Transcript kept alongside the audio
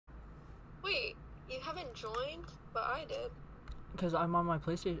haven't joined, but I did. Because I'm on my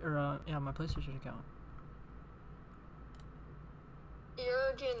PlayStation, or yeah, my PlayStation account.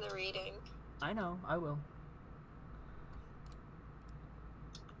 You're doing the reading. I know, I will.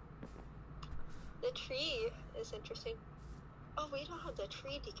 The tree is interesting. Oh, we don't have the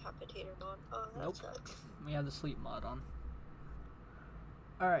tree decapitator mod. Oh, that sucks. We have the sleep mod on.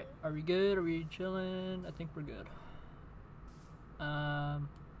 Alright, are we good? Are we chilling? I think we're good. Hold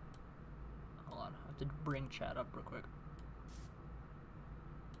on, I have to bring chat up real quick.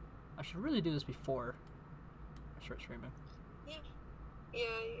 I should really do this before I start streaming. Yeah. Yeah,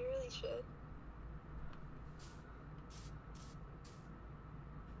 you really should.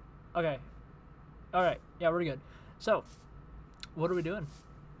 Okay. Alright, yeah, we're good. So, what are we doing?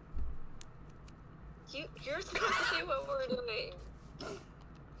 You're supposed to say what we're doing.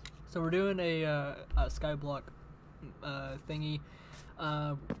 So we're doing a Skyblock thingy.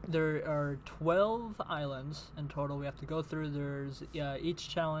 There are 12 islands in total we have to go through. There's each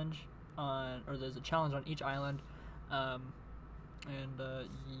challenge on, or there's a challenge on each island.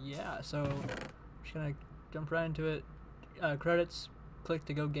 Yeah, so I'm just gonna jump right into it. Credits, click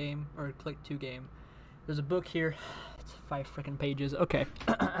to go game, or click to game. There's a book here. It's 5 freaking pages. Okay.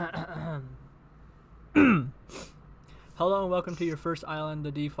 Hello and welcome to your first island,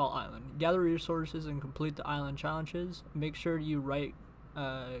 the default island. Gather resources and complete the island challenges. Make sure you write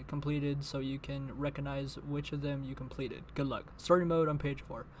completed so you can recognize which of them you completed. Good luck. Story mode on page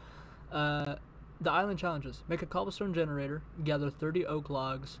 4. The island challenges. Make a cobblestone generator. Gather 30 oak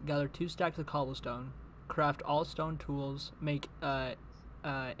logs. Gather 2 stacks of cobblestone. Craft all stone tools. Make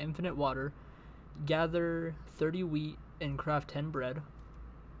infinite water. Gather 30 wheat and craft 10 bread.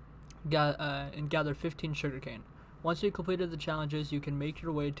 And gather 15 sugarcane. Once you've completed the challenges, you can make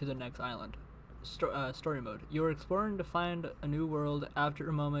your way to the next island. Story mode. You are exploring to find a new world. After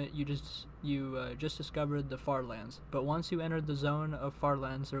a moment, you just discovered the Farlands. But once you entered the zone of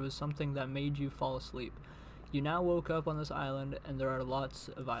Farlands, there was something that made you fall asleep. You now woke up on this island, and there are lots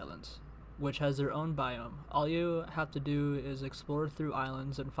of islands, which has their own biome. All you have to do is explore through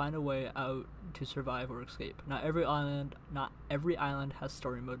islands and find a way out to survive or escape. Not every island has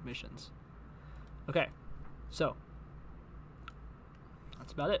story mode missions. Okay, so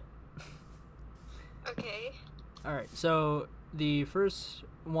that's about it. Okay. Alright, so the first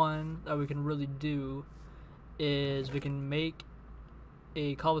one that we can really do is we can make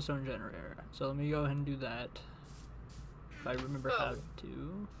a cobblestone generator. So let me go ahead and do that. If I remember how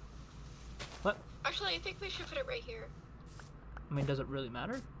to. What? Actually, I think we should put it right here. I mean, does it really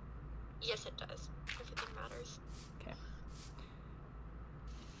matter? Yes, it does. Everything matters. Okay.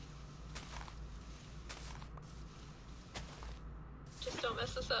 Just don't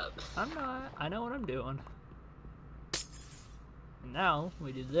mess this up. I'm not. I know what I'm doing. And now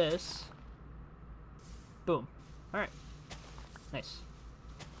we do this. Boom. Alright. Nice.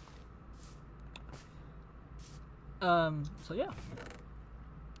 So yeah.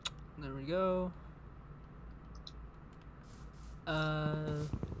 There we go.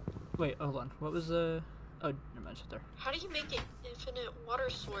 Wait, hold on. What was the... Oh, never mind, it's there. How do you make an infinite water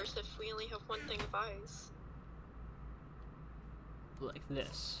source if we only have one thing of ice? Like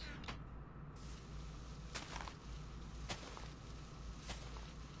this.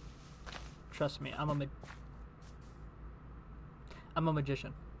 Trust me, I'm a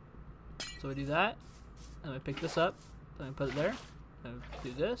magician. So we do that, and we pick this up, then we put it there, and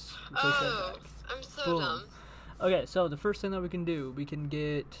we do this, we push it back. I'm so Boom. dumb. Okay, so the first thing that we can do, we can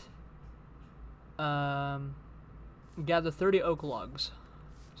get, gather 30 oak logs.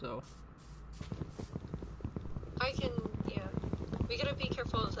 So. I can, yeah. We gotta be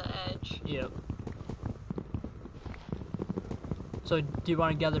careful of the edge. Yep. So do you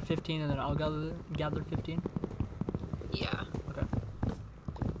want to gather 15 and then I'll gather 15? Yeah. Okay.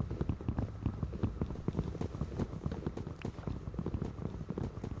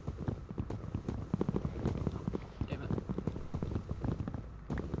 Damn it.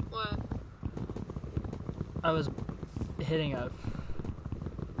 What? I was hitting a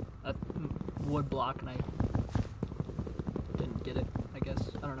wood block and I didn't get it, I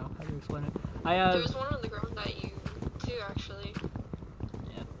guess. I don't know how to explain it. I have... There was one on the ground that you too, actually.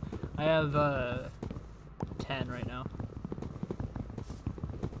 Yeah. I have 10 right now.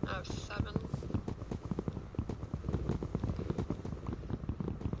 I have 7.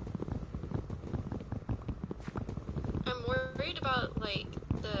 I'm worried about, like,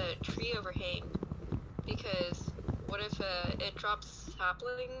 the tree overhang. Because what if it drops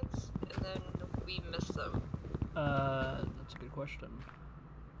saplings and then we miss them? That's a good question.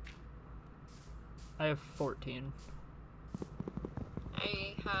 I have 14.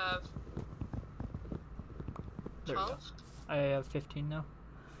 I have There we go. 12? I have 15 now.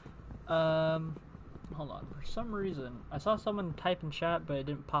 Hold on. For some reason, I saw someone type in chat, but it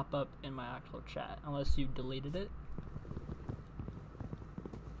didn't pop up in my actual chat, unless you deleted it.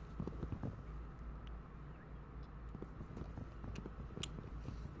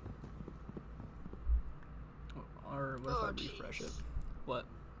 Or what if I refresh it? What?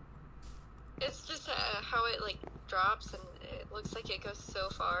 It's just how it like drops and it looks like it goes so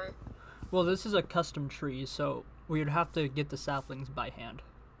far. Well, this is a custom tree, so we would have to get the saplings by hand.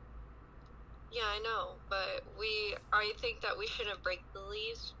 Yeah, I know, but I think that we shouldn't break the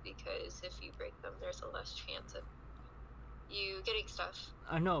leaves because if you break them, there's a less chance of you getting stuff.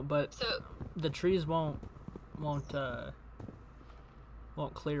 I know, but So the trees won't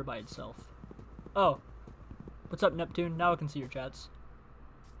clear by itself. Oh, what's up, Neptune? Now I can see your chats.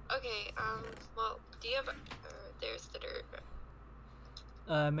 okay, well, do you have? There's the dirt.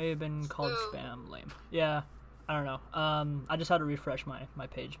 May have been called spam. Lame. Yeah, I don't know. I just had to refresh my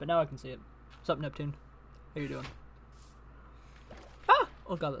page, but now I can see it. What's up, Neptune? How you doing? Ah!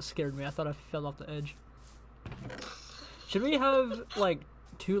 Oh god, that scared me. I thought I fell off the edge. Should we have like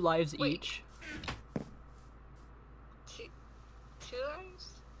 2 lives each? Two lives?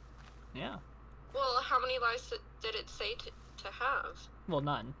 Yeah. Well, how many lives did it say to have? Well,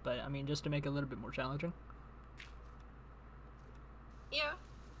 none, but I mean, just to make it a little bit more challenging. Yeah.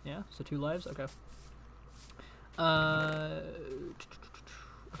 Yeah, so 2 lives? Okay.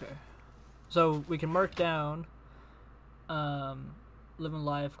 Okay. So, we can mark down, living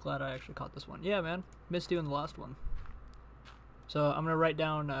life, glad I actually caught this one. Yeah, man, missed doing the last one. So, I'm gonna write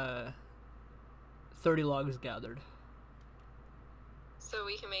down, 30 logs gathered. So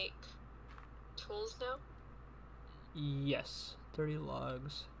we can make tools now? Yes, 30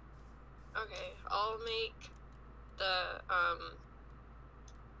 logs. Okay, I'll make the,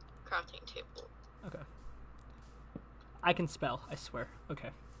 crafting table. Okay. I can spell, I swear. Okay.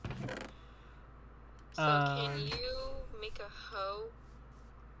 So can you make a hoe?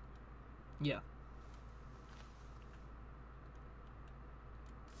 Yeah.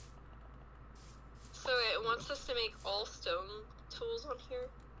 So it wants us to make all stone tools on here?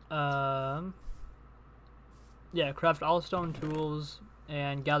 Yeah, craft all stone tools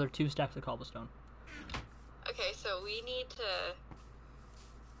and gather 2 stacks of cobblestone. Okay, so we need to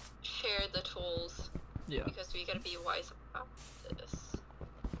share the tools. Yeah. Because we gotta be wise about this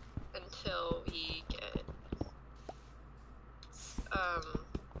until we get,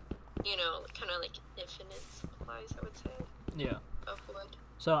 you know, kind of like infinite supplies, I would say. Yeah. Of wood.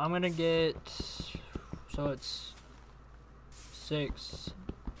 So I'm gonna get. So it's 6,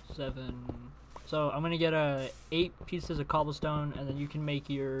 7. So I'm gonna get 8 pieces of cobblestone, and then you can make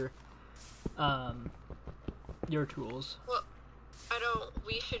your tools. Well,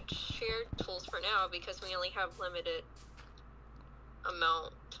 we should share tools for now because we only have limited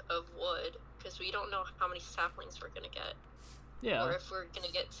amount of wood because we don't know how many saplings we're gonna get. Yeah. Or if we're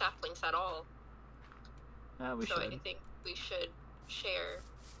gonna get saplings at all. We so should. I think we should share.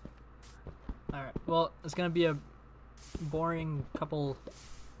 Alright, well, it's gonna be a boring couple,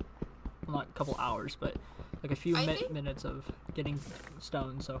 well, not couple hours, but like a few minutes of getting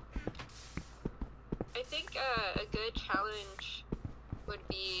stone, so. I think a good challenge would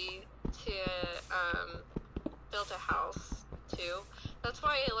be to build a house too. That's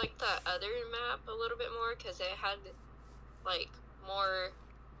why I like the other map a little bit more because it had like more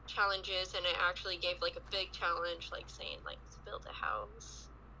challenges and it actually gave like a big challenge, like saying like to build a house.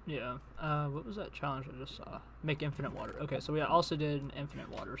 Yeah. What was that challenge I just saw? Make infinite water. Okay, so we also did an infinite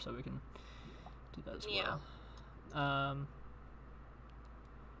water, so we can do that as well.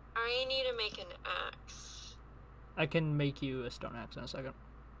 I need to make an axe. I can make you a stone axe in a second.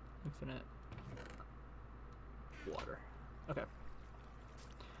 Infinite water. Okay.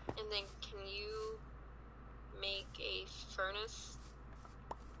 And then can you make a furnace?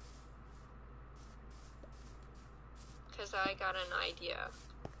 Because I got an idea.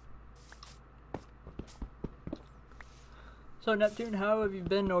 So Neptune, how have you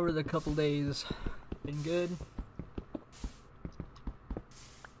been over the couple days? Been good?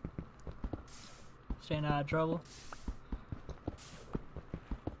 Staying out of trouble?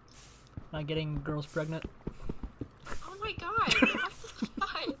 Not getting girls pregnant? Oh my god, what the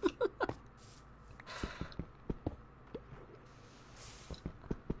fuck?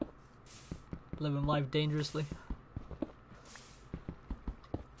 Living life dangerously?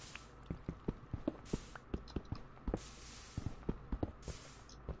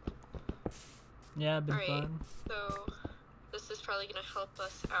 Yeah, been fun. So this is probably gonna help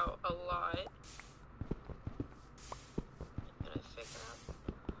us out a lot. I'm gonna figure out.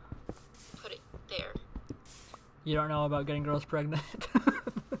 Put it there. You don't know about getting girls pregnant.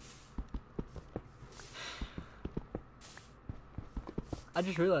 I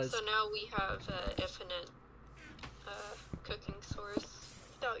just realized. So now we have an infinite cooking source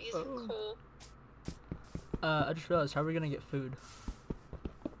without using coal. I just realized, how are we gonna get food?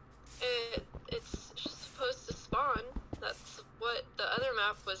 It's supposed to spawn. That's what the other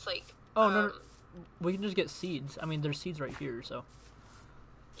map was like. Oh, no, we can just get seeds. I mean, there's seeds right here, so.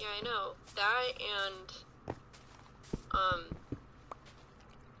 Yeah, I know. That and,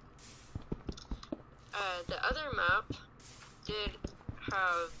 the other map did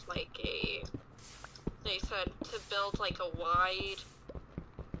have, like, they said to build, like, a wide,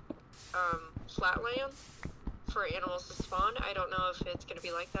 flatland for animals to spawn. I don't know if it's gonna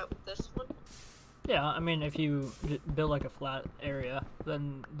be like that with this one. Yeah, I mean, if you build, like, a flat area,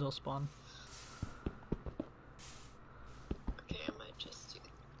 then they'll spawn. Okay, I might just do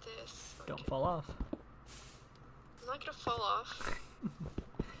this. Don't fall off. I'm not gonna fall off.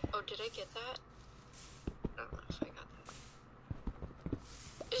 Oh, did I get that? I don't know if I got that.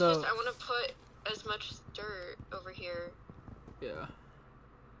 It's just, I want to put as much dirt over here. Yeah.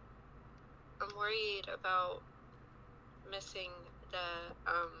 I'm worried about missing the,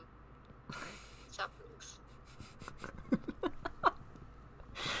 saplings.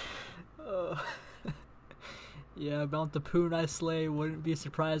 Oh. Yeah, about the poon I slay, wouldn't be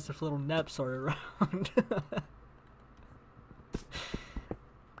surprised if little neps are around.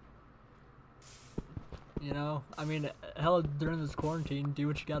 You know, I mean, hell, during this quarantine, do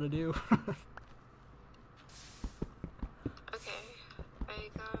what you gotta do. Okay, I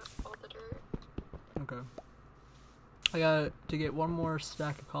got all the dirt. Okay. I got to get one more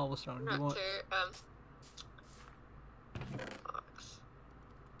stack of cobblestone. Not Do you want... dirt, blocks.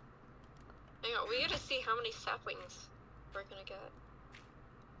 Hang on, we gotta see how many saplings we're gonna get.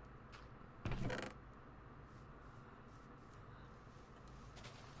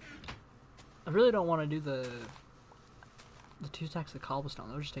 I really don't want to do the 2 stacks of cobblestone.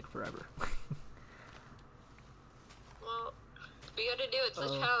 That would just take forever. Well, we gotta do it. It's a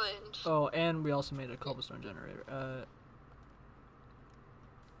challenge. Oh, and we also made a cobblestone generator.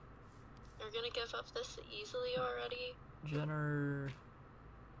 You're gonna give up this easily already? Generator.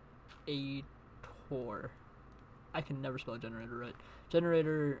 I can never spell generator right.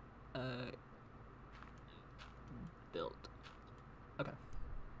 Generator, built. Okay.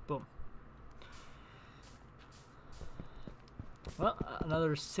 Boom. Well,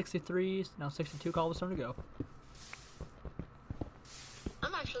 another 63, now 62 cobblestone to go.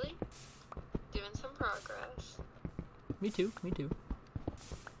 I'm actually doing some progress. Me too, me too.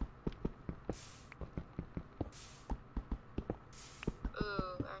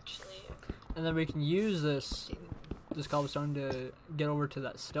 Ooh, actually. And then we can use this cobblestone to get over to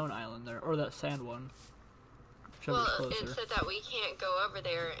that stone island there, or that sand one. Well, it said that we can't go over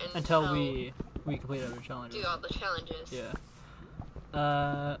there until we complete other challenges. Do all the challenges. Yeah.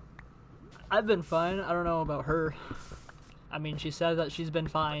 I've been fine. I don't know about her. I mean, she said that she's been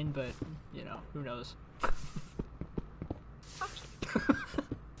fine, but, you know, who knows?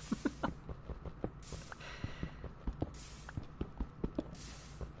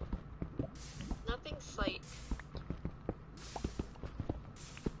 Nothing's like,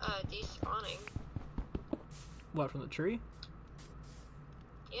 despawning. What, from the tree?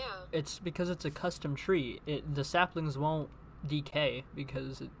 Yeah. It's because it's a custom tree. The saplings won't decay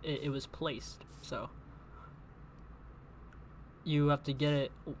because it was placed, so you have to get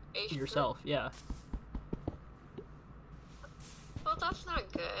it yourself. Yeah. Well, that's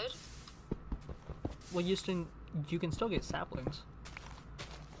not good. Well, you can still get saplings.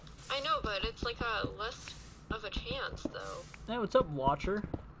 I know, but it's like a less of a chance, though. Hey, what's up, Watcher?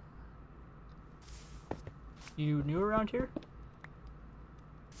 You new around here?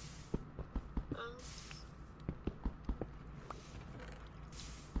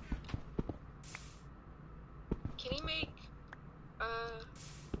 Can you make, I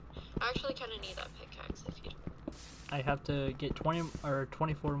actually kind of need that pickaxe if you don't. I have to get 20 or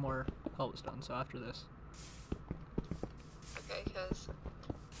 24 more cobblestone, so after this. Okay, because I'm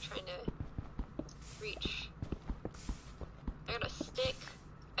trying to reach. I got a stick.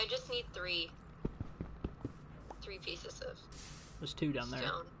 I just need 3 pieces of There's 2 down there.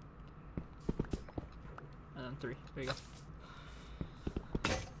 stone. And then 3. There you go.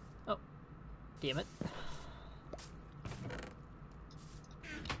 Oh. Damn it.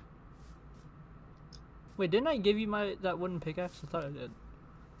 Wait, didn't I give you that wooden pickaxe? I thought I did.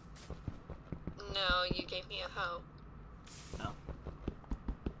 No, you gave me a hoe. No.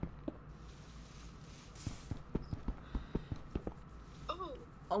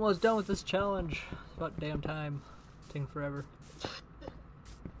 Oh, Almost done with this challenge. It's about damn time. Taking forever.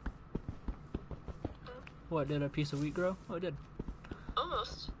 What, did a piece of wheat grow? Oh, it did.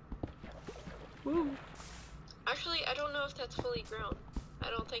 Almost. Woo! Actually, I don't know if that's fully grown. I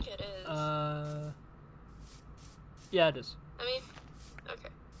don't think it is. Yeah, it is. I mean, okay.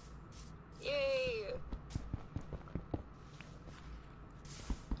 Yay!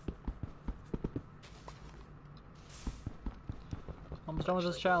 Almost done with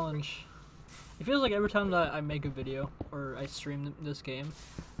this challenge. It feels like every time that I make a video or I stream this game,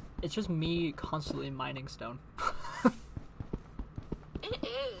 it's just me constantly mining stone. It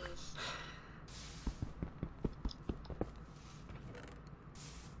is.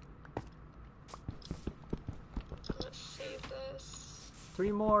 Let's save this.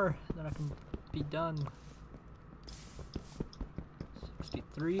 3 more, then I can be done.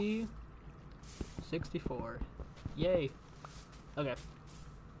 63, 64. Yay. Okay.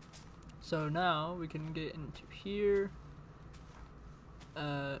 So now we can get into here.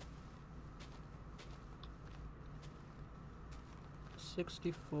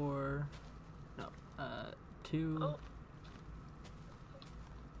 64. No. 2. Oh.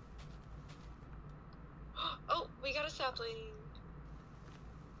 Oh, we got a sapling.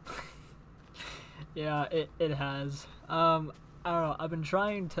 Yeah, it has. I don't know. I've been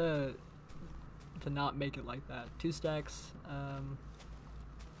trying to not make it like that. 2 stacks.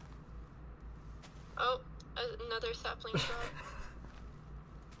 Oh, another sapling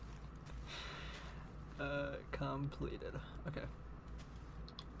drop. Completed. Okay.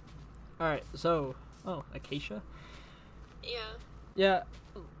 Alright, so... Oh, acacia? Yeah. Yeah,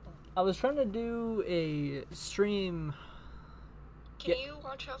 I was trying to do a stream... Can you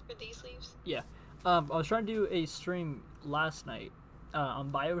watch out for these leaves? Yeah. I was trying to do a stream last night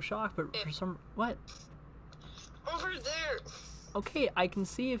on Bioshock, but for some... What? Over there! Okay, I can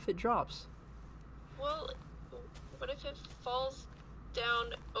see if it drops. Well, what if it falls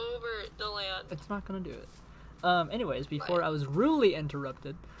down over the land? It's not gonna do it. Anyways, before I was rudely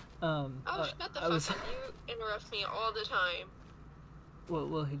interrupted, Oh, shut the fuck up. You interrupt me all the time. What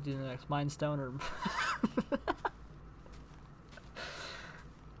will he do next? Mine stone or...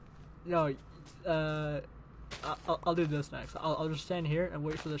 No, I'll do this next. I'll just stand here and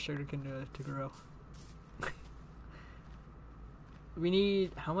wait for the sugarcane to grow. We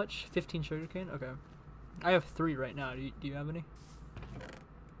need, how much? 15 sugarcane? Okay. I have 3 right now. Do you have any?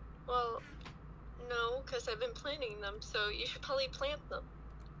 Well, no, because I've been planting them, so you should probably plant them.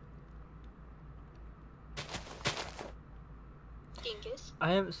 Dingus.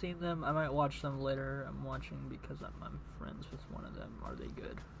 I haven't seen them. I might watch them later. I'm watching because I'm friends with one of them. Are they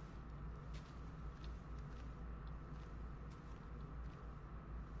good?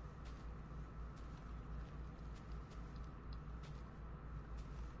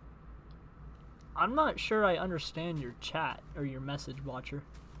 I'm not sure I understand your chat or your message, watcher.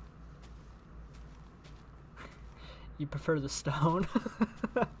 You prefer the stone?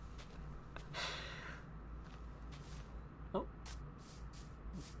 Oh.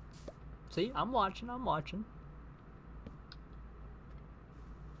 See, I'm watching.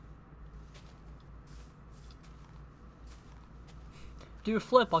 Do a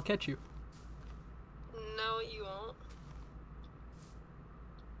flip, I'll catch you. No, you won't.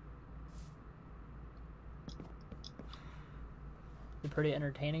 They're pretty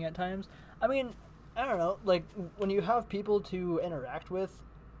entertaining at times. I mean, I don't know, like, when you have people to interact with,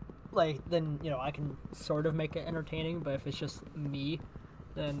 like, then, you know, I can sort of make it entertaining, but if it's just me,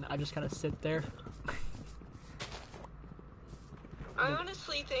 then I just kind of sit there. I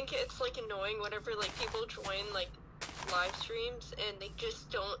honestly think it's, like, annoying whenever, like, people join, like, live streams and they just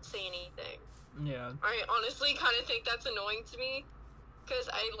don't say anything. Yeah. I honestly kind of think that's annoying to me, because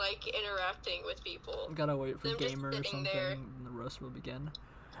I like interacting with people. Gotta wait for Them just gamer or sitting something, there. and the roast will begin.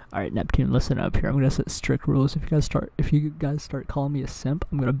 Alright, Neptune, listen up here. I'm gonna set strict rules. If you guys start calling me a simp,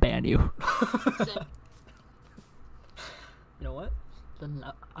 I'm gonna ban you. Simp. You know what? Then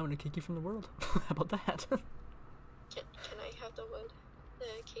I'm gonna kick you from the world. How about that? Can I have the wood? The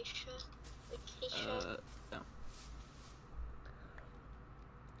acacia? Acacia? No.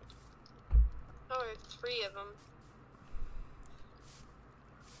 Oh, I have 3 of them.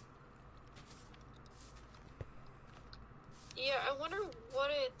 Yeah, I wonder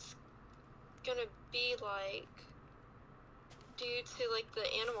what it's gonna be like due to, like, the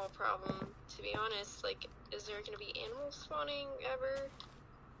animal problem, to be honest. Like, is there gonna be animals spawning ever?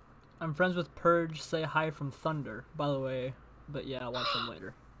 I'm friends with Purge, say hi from Thunder, by the way. But yeah, I'll watch them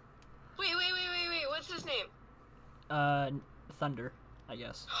later. Wait, what's his name? Thunder, I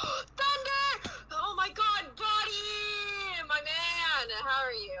guess. Thunder! Oh my god, buddy! My man! How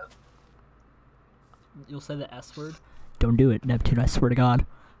are you? You'll say the S word? Don't do it, Neptune, I swear to God.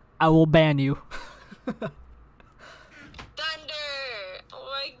 I will ban you. Thunder! Oh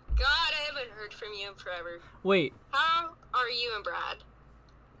my god, I haven't heard from you in forever. Wait. How are you and Brad?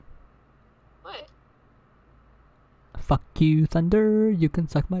 What? Fuck you, Thunder. You can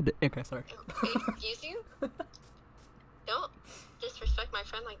suck my dick. Okay, sorry. Excuse you? Don't disrespect my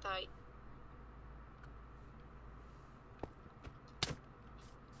friend like that.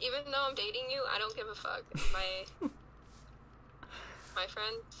 Even though I'm dating you, I don't give a fuck. My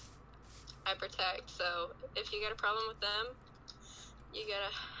friends, I protect. So if you got a problem with them, you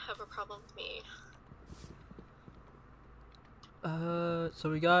gotta have a problem with me.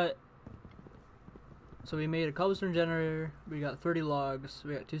 So we made a cobblestone generator. We got 30 logs.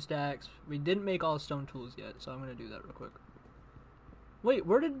 We got 2 stacks. We didn't make all stone tools yet, so I'm gonna do that real quick. Wait,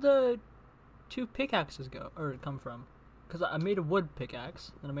 where did the 2 pickaxes go or come from? Because I made a wood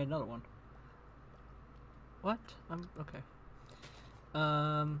pickaxe, then I made another one. What? Okay.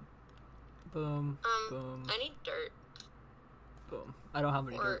 Boom. Boom. I need dirt. Boom. I don't have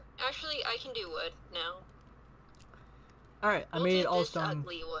any dirt. Actually, I can do wood now. All right, I made all stone.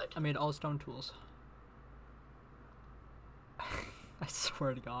 Ugly wood. I made all stone tools. I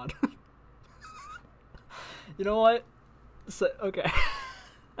swear to God. You know what? So, okay.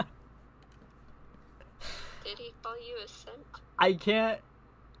 Did he call you a simp? I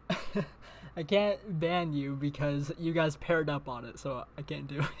can't ban you because you guys paired up on it, so I can't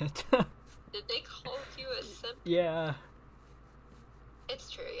do it. Did they call you a simp? Yeah. It's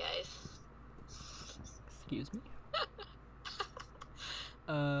true, guys. Excuse me.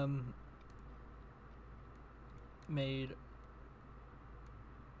 Made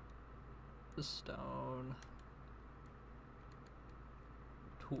the stone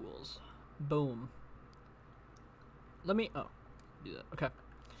tools. Boom. Let me do that. Okay.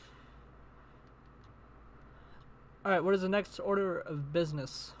 Alright, what is the next order of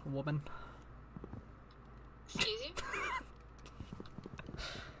business, woman? Excuse you?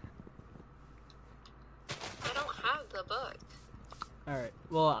 I don't have the book. Alright,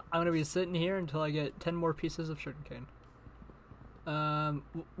 well, I'm gonna be sitting here until I get 10 more pieces of sugarcane.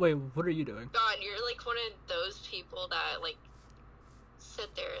 Wait, what are you doing? God, you're like one of those people that, like,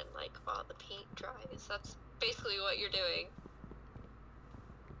 sit there and, like, while the paint dries. That's basically what you're doing.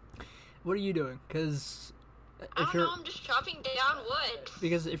 What are you doing? Because I don't know, I'm just chopping down wood.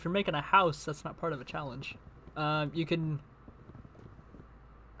 Because if you're making a house, that's not part of a challenge. You can...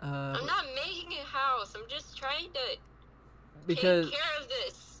 I'm not making a house. I'm just trying to take care of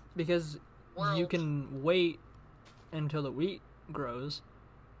this. Because world. You can wait until the wheat grows,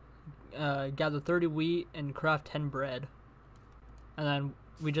 gather 30 wheat, and craft 10 bread. And then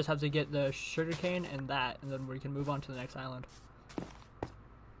we just have to get the sugarcane and that, and then we can move on to the next island.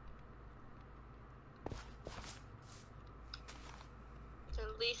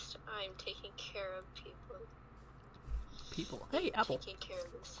 At least I'm taking care of people. People? Hey, Apple. Taking care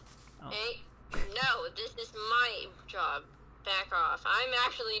of this. Oh. Hey, no, this is my job. Back off. I'm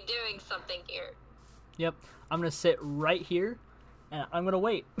actually doing something here. Yep. I'm gonna sit right here, and I'm gonna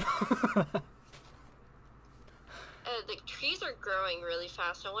wait. The trees are growing really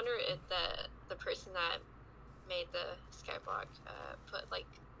fast. I wonder if the person that made the skyblock put, like,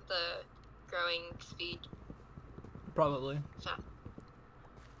 the growing speed. Probably. Yeah.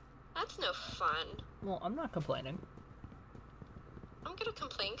 That's no fun. Well, I'm not complaining. I'm gonna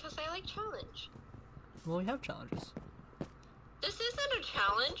complain because I like challenge. Well, we have challenges. This isn't a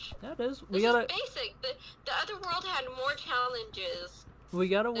challenge. That is. This is basic. The other world had more challenges. We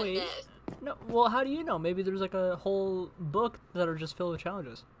gotta wait. This. No, well, how do you know? Maybe there's like a whole book that are just filled with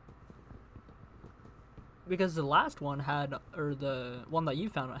challenges. Because the last one had, or the one that you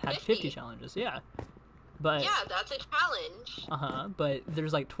found had 50 challenges. Yeah. But yeah, that's a challenge. But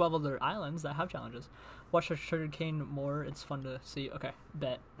there's like 12 other islands that have challenges. Watch the sugarcane more. It's fun to see. Okay,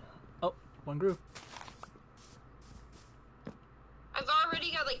 bet. Oh, one grew. I've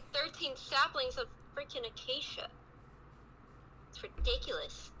already got like 13 saplings of freaking acacia. It's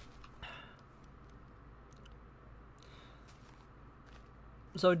ridiculous.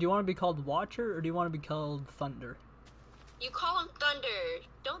 So, do you want to be called Watcher or do you want to be called Thunder? You call him Thunder.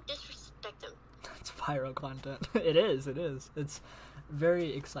 Don't disrespect him. It's viral content. It is. It's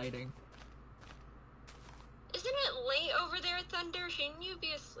very exciting. Isn't it late over there, Thunder? Shouldn't you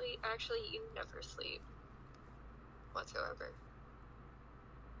be asleep? Actually, you never sleep. Whatsoever.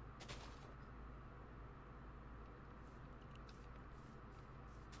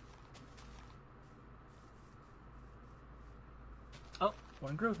 Oh,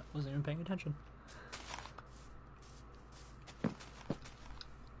 one grew. I wasn't even paying attention.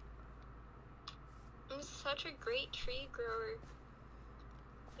 such a great tree grower.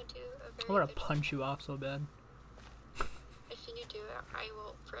 I do a very I'm gonna good punch you off so bad. If you do it, I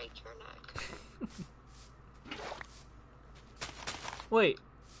will break your neck. Wait.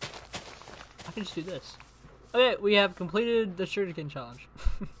 I can just do this. Okay, we have completed the sugarcane challenge.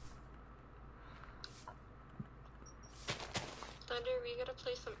 Thunder, we gotta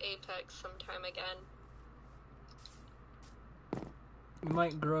play some Apex sometime again. We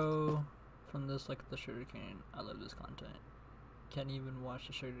might grow from this like the sugarcane. I love this content. Can't even watch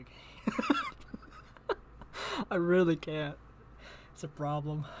the sugarcane. I really can't. It's a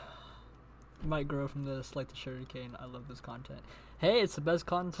problem. We might grow from this like the sugarcane. I love this content. Hey, it's the best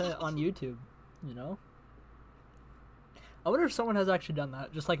content on YouTube, you know? I wonder if someone has actually done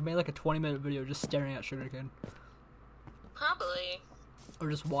that. Just like made like a 20-minute video just staring at sugarcane. Probably. Or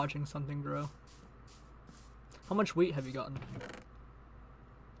just watching something grow. How much wheat have you gotten?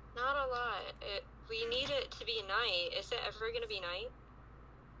 Not a lot. We need it to be night. Is it ever gonna be night?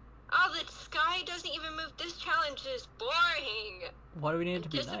 Oh, the sky doesn't even move. This challenge is boring. Why do we need it to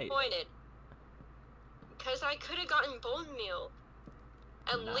be night? Disappointed. Because I could have gotten bone meal.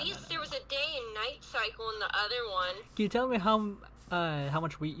 At least there was a day and night cycle in the other one. Can you tell me how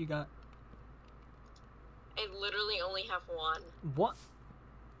much wheat you got? I literally only have one. What?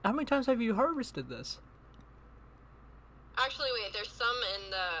 How many times have you harvested this? Actually, wait. There's some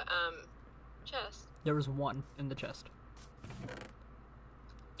in the chest. There was one in the chest.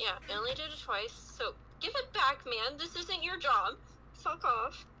 Yeah, I only did it twice. So give it back, man. This isn't your job. Fuck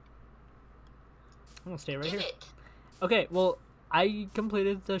off. I'm gonna stay right Give here. it. Okay, well, I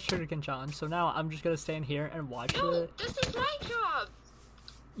completed the sugarcane challenge, so now I'm just gonna stand here and watch No, it. this is my job.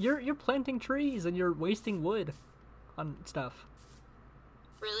 You're planting trees and you're wasting wood on stuff.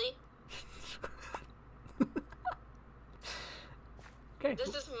 Really? Okay.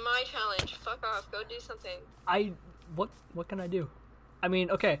 This is my challenge. Fuck off. Go do something. What can I do? I mean,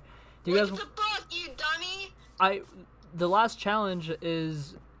 okay. Do you Read guys? the book, you dummy. The last challenge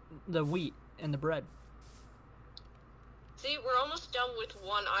is the wheat and the bread. See, we're almost done with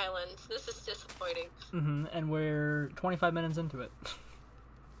one island. This is disappointing. And we're 25 minutes into it.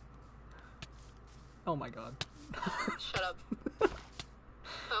 Oh my god. Shut up.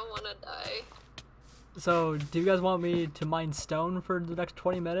 I wanna die. So, do you guys want me to mine stone for the next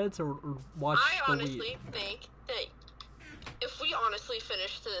 20 minutes or watch I the wheat? honestly think that if we honestly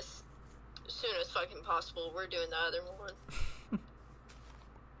finish this as soon as fucking possible, we're doing the other one.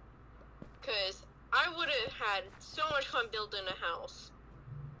 Because I would have had so much fun building a house.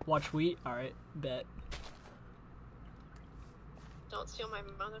 Watch wheat? Alright, bet. Don't steal my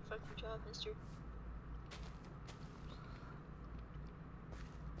motherfucking job, mister.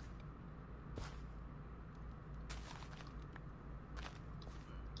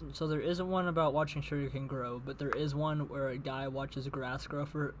 So there isn't one about watching sugarcane grow, but there is one where a guy watches grass grow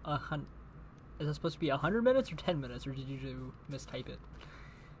for is it supposed to be 100 minutes or 10 minutes, or did you mistype it?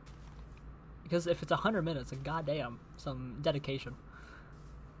 Because if it's 100 minutes, then goddamn, some dedication.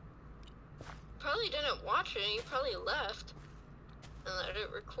 Probably didn't watch it, you probably left and let it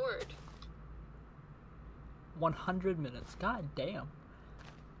record. 100 minutes, goddamn.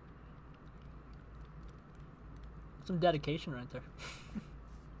 Some dedication right there.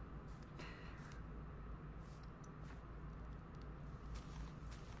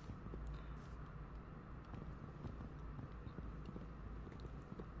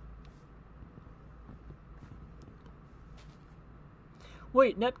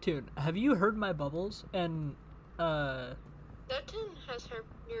 Wait, Neptune, have you heard my bubbles? And, Neptune has her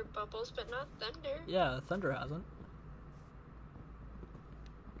your bubbles, but not Thunder. yeah, Thunder hasn't.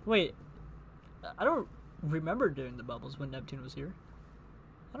 Wait, I don't remember doing the bubbles when Neptune was here.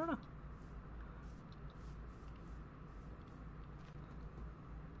 I don't know.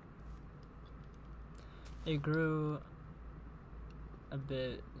 It grew a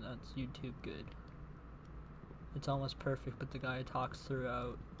bit. That's YouTube good. It's almost perfect, but the guy talks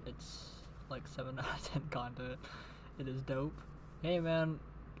throughout. It's like 7 out of 10 content. It is dope. Hey man,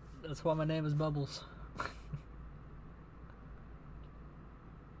 that's why my name is Bubbles.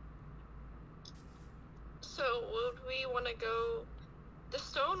 So, would we want to go... The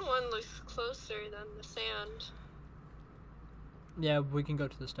stone one looks closer than the sand. Yeah, we can go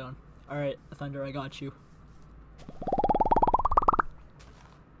to the stone. Alright, Thunder, I got you.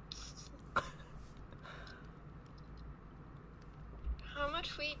 How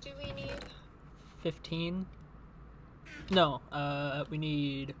much wheat do we need? 15? No, we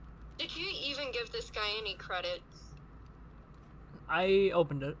need... Did you even give this guy any credit? I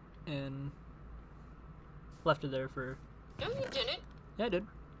opened it and left it there for... No, you didn't. Yeah, I did.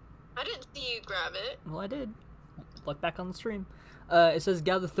 I didn't see you grab it. Well, I did. Look back on the stream. It says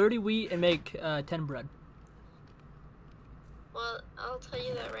gather 30 wheat and make 10 bread. Well, I'll tell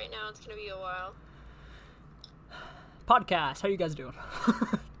you that right now. It's gonna be a while. Podcast. How you guys doing?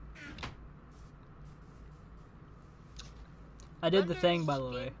 I did the thing, by the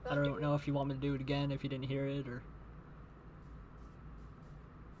way. I don't know if you want me to do it again if you didn't hear it or.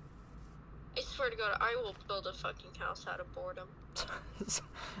 I swear to God, I will build a fucking house out of boredom.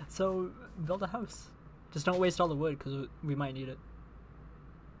 So build a house. Just don't waste all the wood because we might need it.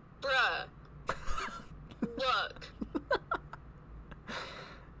 Bruh. Look.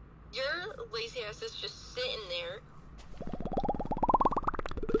 Your lazy ass is just sitting there.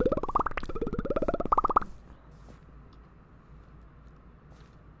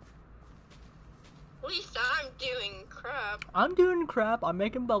 At least I'm doing crap. I'm doing crap. I'm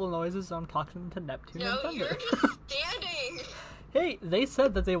making bubble noises. I'm talking to Neptune and No, Thunder. you're just standing. Hey, they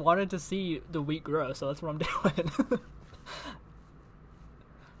said that they wanted to see the wheat grow, so that's what I'm doing.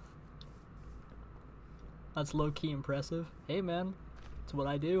 That's low-key impressive. Hey, man. It's what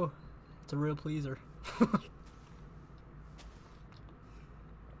I do. It's a real pleaser.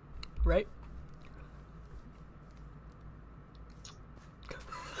 Right?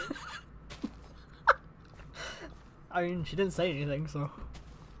 I mean, she didn't say anything, so...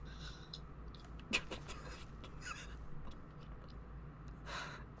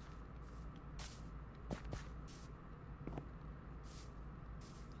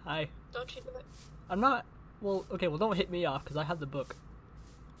 Hi. Don't you do it. I'm not... Well, okay, well don't hit me off, because I have the book.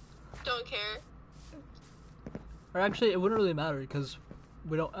 Don't care. Or actually, it wouldn't really matter, because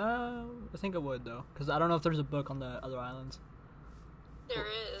we don't... I think it would, though. Because I don't know if there's a book on the other islands. There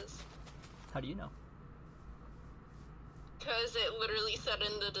is. How do you know? Because it literally said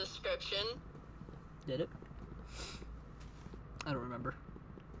in the description. Did it? I don't remember.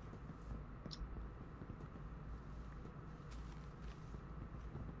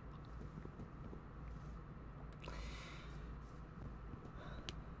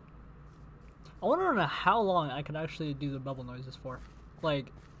 I want to know how long I could actually do the bubble noises for.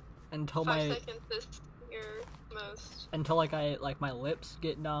 Like, until 5 seconds is your most. Until my lips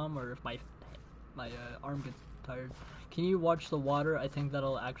get numb or if my arm gets tired. Can you watch the water? I think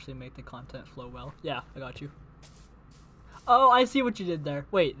that'll actually make the content flow well. Yeah, I got you. Oh, I see what you did there.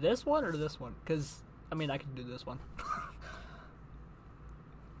 Wait, this one or this one? Because, I mean, I can do this one.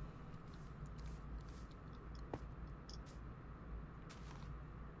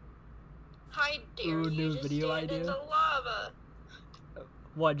 How dare Ooh, you new just video stand in idea? the lava?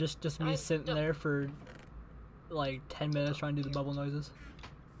 What, just me I sitting don't- there for like 10 minutes trying to do the bubble noises?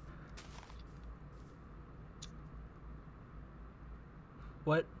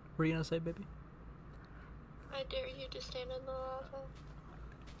 What were you gonna say, baby? I dare you to stand in the lava.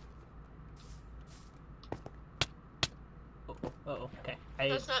 Oh, okay.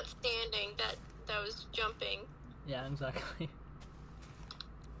 That's not standing. That was jumping. Yeah, exactly.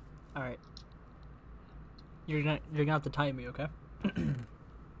 All right. You're gonna have to time me, okay?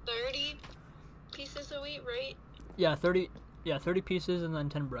 30 pieces of wheat, right? Yeah, 30. Yeah, 30 pieces and then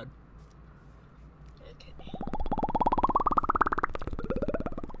 10 bread. Okay.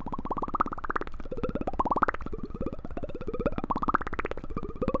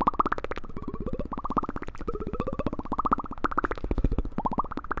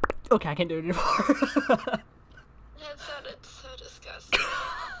 Okay, I can't do it anymore. That sounded so disgusting.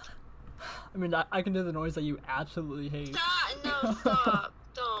 I mean, I can do the noise that you absolutely hate. Stop! No, stop!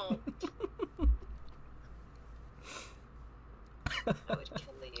 Don't. I would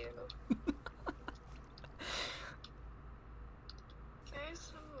kill you.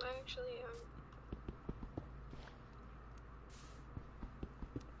 Guys, I'm actually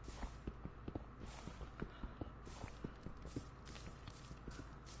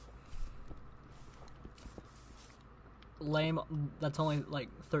Lame. That's only like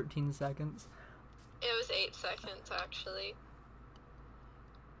 13 seconds. It was 8 seconds, actually.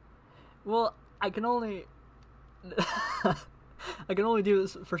 Well, I can only I can only do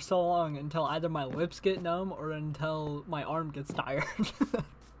this for so long until either my lips get numb or until my arm gets tired.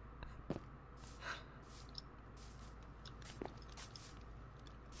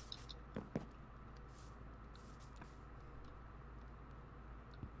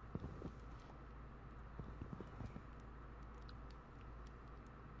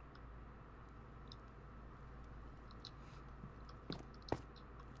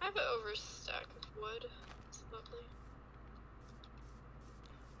 I have an overstack of wood. It's lovely.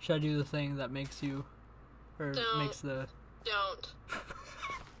 Should I do the thing that makes you, or Don't. makes the? Don't.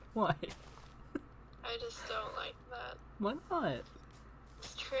 Why? I just don't like that. Why not?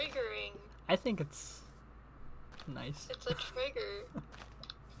 It's triggering. I think it's nice. It's a trigger.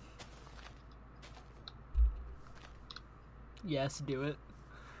 Yes, do it.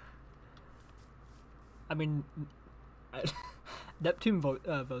 I mean, Neptune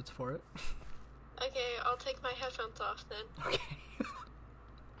votes for it. Okay, I'll take my headphones off then. Okay.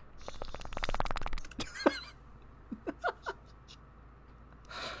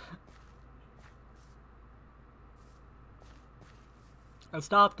 I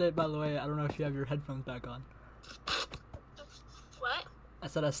stopped it, by the way. I don't know if you have your headphones back on. What? I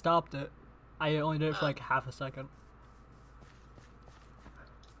said I stopped it. I only did it for like half a second.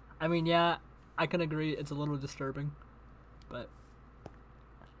 I mean, yeah, I can agree it's a little disturbing, but...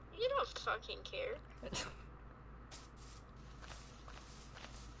 You don't fucking care.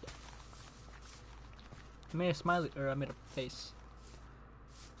 I made a smiley, or I made a face.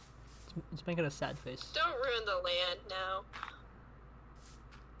 Let's make it a sad face. Don't ruin the land now.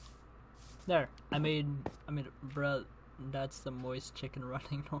 There, I made, bruh, that's the moist chicken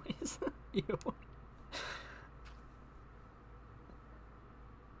running noise. Ew.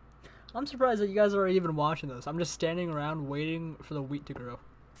 I'm surprised that you guys are even watching this. I'm just standing around waiting for the wheat to grow.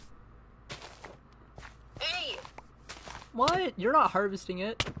 Hey! What? You're not harvesting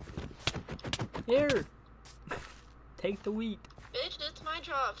it. Here. Take the wheat. Bitch, it's my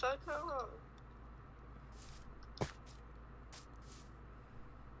job. Fuck off.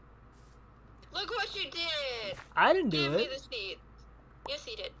 Look what you did! I didn't do Give it. me the seed. Yes,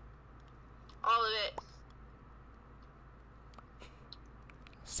 he did. All of it.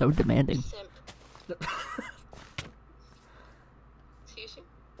 So demanding. Simp. Excuse me?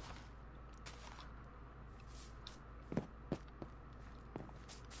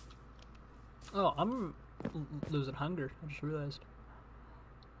 Oh, I'm losing hunger. I just realized.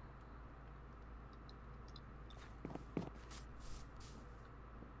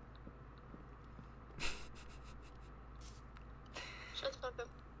 Shut the fuck up.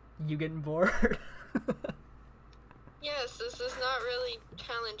 You getting bored? Yes, this is not really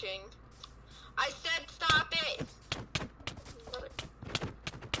challenging. I said stop it!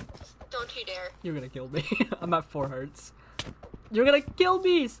 Don't you dare. You're gonna kill me. I'm at 4 hearts. You're gonna kill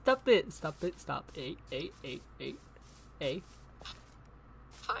me! Stop it! Stop it! Stop. A.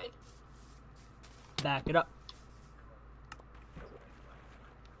 Fine. Back it up.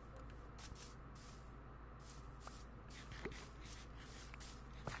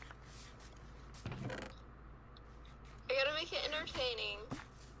 I gotta make it entertaining.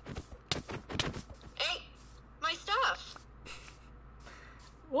 Hey! My stuff!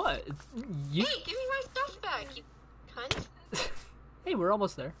 What? You? Hey, give me my stuff back, you cunt. Hey, we're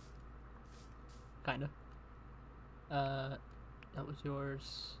almost there. Kinda. That was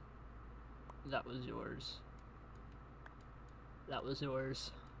yours. That was yours. That was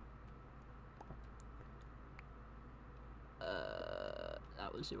yours.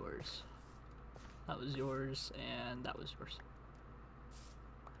 That was yours. That was yours, and that was yours.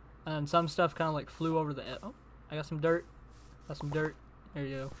 And some stuff kind of like flew over the edge. Oh, I got some dirt. Got some dirt. There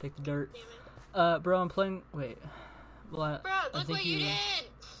you go. Take the dirt. Damn it. Bro, I'm playing. Wait. Well, Bro, look what you did!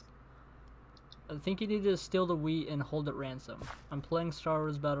 I think you need to steal the wheat and hold it ransom. I'm playing Star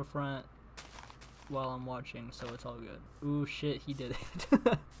Wars Battlefront while I'm watching, so it's all good. Ooh, shit, he did it.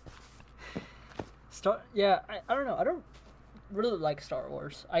 Yeah, I don't know. I don't really like Star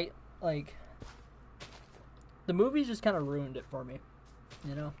Wars. The movies just kind of ruined it for me,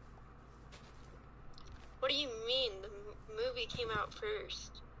 you know? What do you mean? The movie came out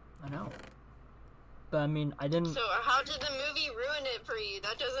first. I know. But I mean, I didn't... So how did the movie ruin it for you?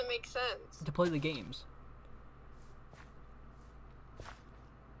 That doesn't make sense. To play the games.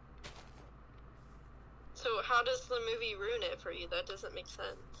 So how does the movie ruin it for you? That doesn't make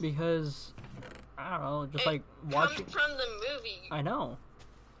sense. Because, I don't know, just It like watching... comes from the movie. I know.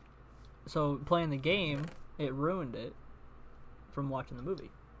 So playing the game, it ruined it from watching the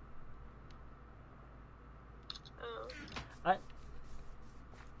movie. Oh.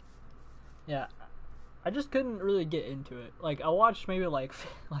 Yeah, I just couldn't really get into it. Like, I watched maybe like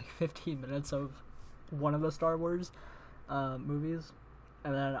 15 minutes of one of the Star Wars movies,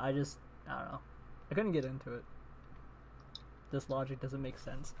 and then I don't know. I couldn't get into it. This logic doesn't make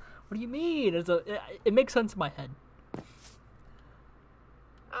sense. What do you mean? It makes sense in my head.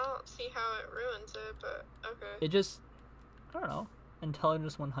 I don't see how it ruins it, but okay. It just, I don't know.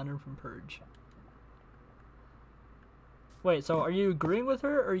 Intelligence 100 from Purge. Wait, so are you agreeing with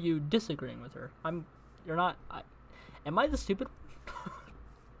her or are you disagreeing with her? You're not, am I the stupid one?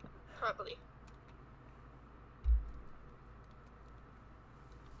 Probably.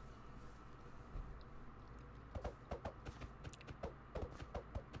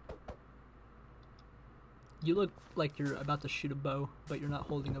 You look like you're about to shoot a bow, but you're not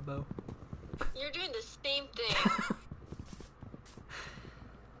holding a bow. You're doing the same thing.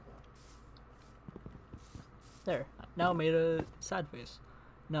 There. Now I made a sad face.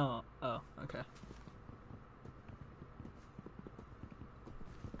 No. Oh, okay.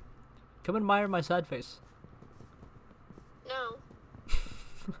 Come admire my sad face. No.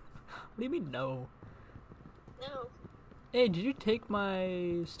 What do you mean, no? No. Hey, did you take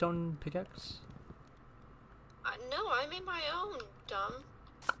my stone pickaxe? No, I made my own, dumb.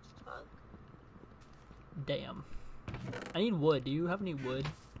 Fuck. Damn. I need wood. Do you have any wood?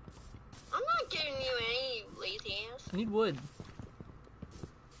 I'm not giving you any lazy ass. I need wood.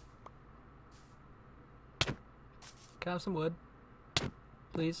 Can I have some wood?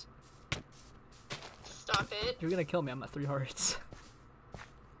 Please? Stop it. You're gonna kill me. I'm at 3 hearts.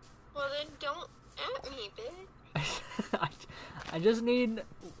 Well then don't at me, bitch. I just need...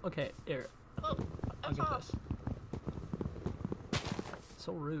 Okay, here. Well, I'll F get off. this.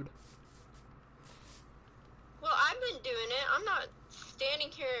 So rude. Well, I've been doing it. I'm not standing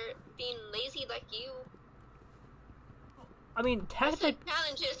here being lazy like you. I mean, I set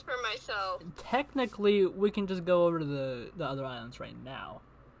challenges for myself. technically, we can just go over to the other islands right now.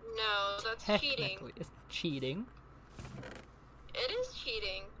 No, that's cheating. Technically, it's cheating. It is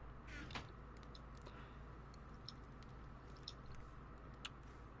cheating.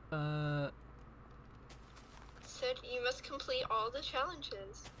 Said you must complete all the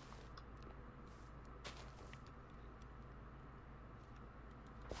challenges.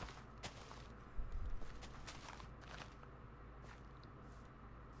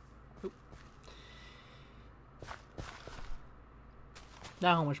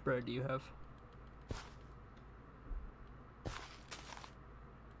 Now, how much bread do you have?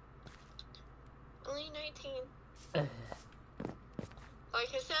 Only 19. Like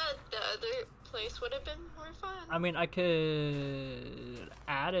I said, the other place would have been more fun. I mean, I could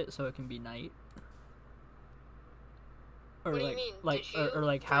add it so it can be night. Or What like, do you mean? like, Did you? or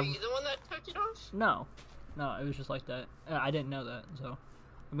like have. Were you the one that took it off? No, it was just like that. I didn't know that, so.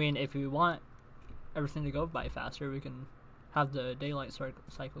 I mean, if you want everything to go by faster, we can have the daylight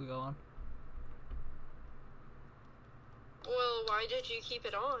cycle go on. Well, why did you keep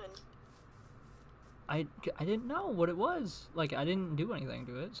it on? I didn't know what it was. Like, I didn't do anything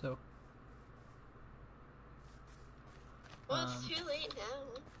to it, so. Well, it's too late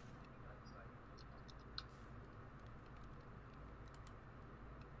now.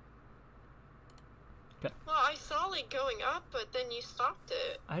 Okay. Well, I saw it going up, but then you stopped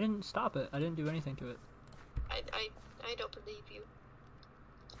it. I didn't stop it. I didn't do anything to it. I don't believe you.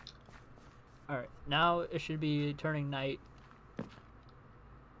 Alright, now it should be turning night.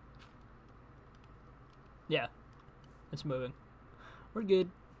 Yeah, it's moving. We're good.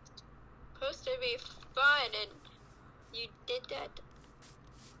 Supposed to be fun, and you did that.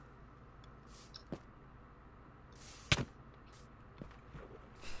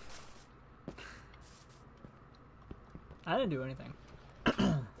 I didn't do anything.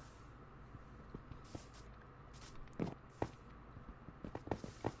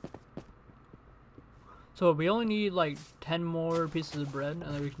 So we only need like 10 more pieces of bread,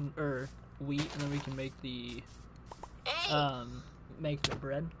 and then we can, or wheat, and then we can make the, Hey! make the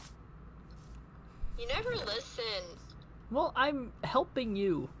bread. You never listen. Well, I'm helping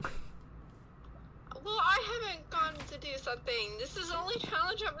you. Well, I haven't gone to do something. This is the only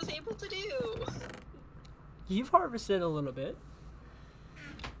challenge I was able to do. You've harvested a little bit.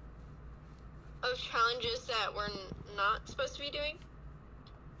 Of challenges that we're not supposed to be doing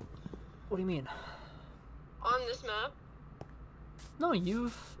What do you mean? on this map. No,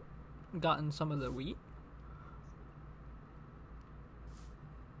 you've gotten some of the wheat.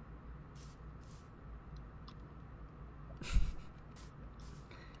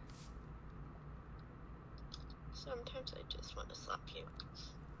 Sometimes I just want to slap you.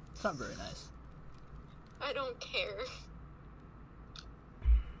 It's not very nice. I don't care.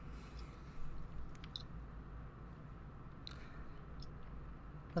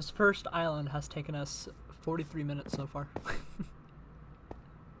 This first island has taken us 43 minutes so far.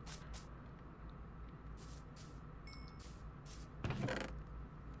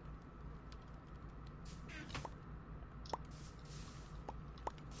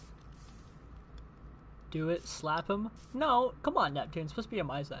 Do it, slap him? No, come on, Neptune, it's supposed to be on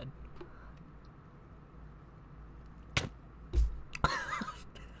my side.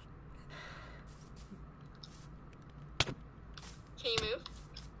 Can you move?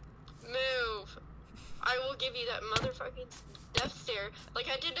 Move. I will give you that motherfucking death stare like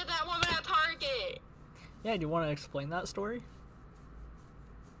I did to that woman at Target. Yeah, do you want to explain that story?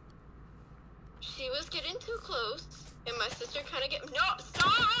 She was getting too close, and my sister kind of No,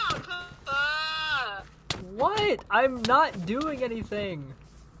 stop! What? I'm not doing anything.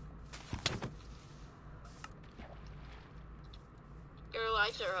 Your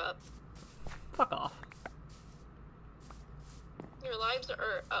lives are up. Fuck off. Your lives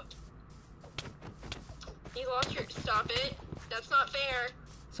are up. You lost your... Stop it. That's not fair.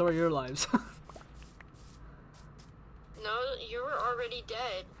 So are your lives. No, you were already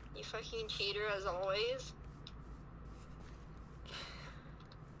dead. You fucking cheater, as always.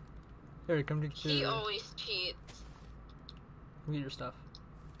 Here, come to He always cheats. get your stuff.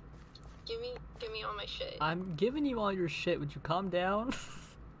 Give me all my shit. I'm giving you all your shit. Would you calm down?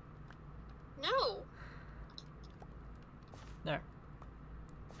 No. There.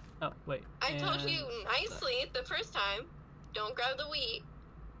 Oh, wait. I told you nicely the first time, don't grab the wheat.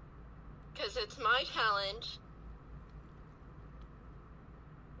 Because it's my challenge.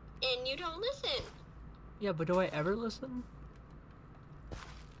 And you don't listen. Yeah, but do I ever listen?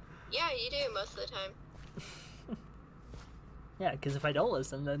 Yeah, you do most of the time. Yeah, because if I don't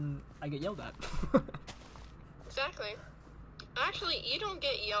listen, then I get yelled at. Exactly. Actually, you don't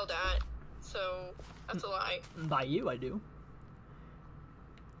get yelled at, so that's a lie. By you, I do.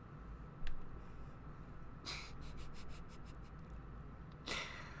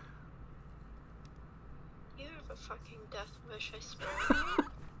 You have a fucking death wish, I swear.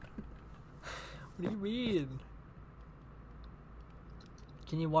 What do you mean?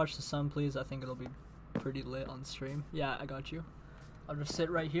 Can you watch the sun, please? I think it'll be pretty lit on stream. Yeah, I got you. I'll just sit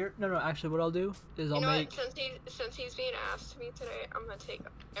right here. No, actually, what I'll do is I'll make... Since he's being asked to me today, I'm gonna take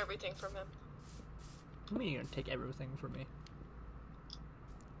everything from him. What do you mean you're gonna take everything from me?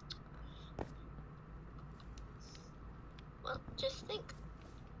 Well, just think.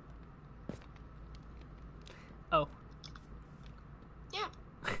 Oh. Yeah.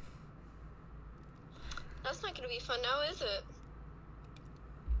 That's not gonna be fun now, is it?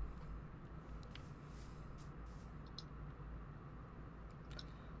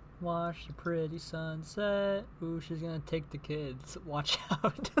 Watch the pretty sunset. Ooh, she's gonna take the kids. Watch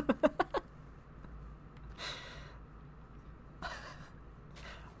out.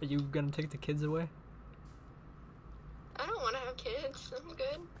 Are you gonna take the kids away? I don't want to have kids. I'm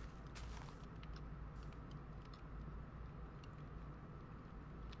good.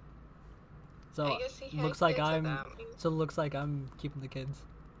 So I guess he had looks like kids I'm. without me. So looks like I'm keeping the kids.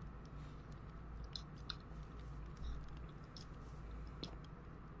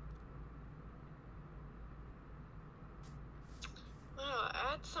 Wow,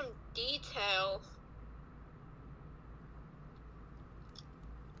 add some detail.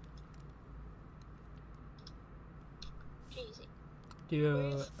 Jeez. Do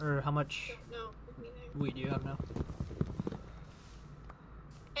you, or how much No. weed do you have now?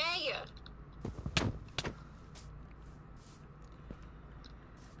 Hey!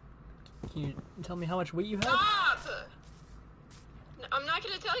 Can you tell me how much wheat you have? Stop! No, I'm not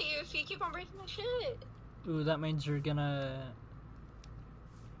gonna tell you if you keep on breaking my shit. Ooh, that means you're gonna...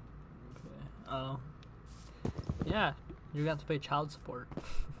 Okay. Oh. Yeah, you're gonna have to pay child support.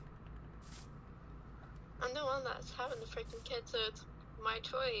 I'm the one that's having the freaking kid, so it's my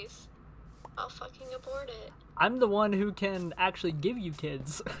choice. I'll fucking abort it. I'm the one who can actually give you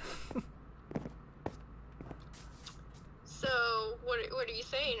kids. So, what are you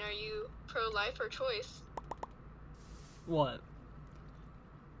saying? Are you pro-life or choice? What?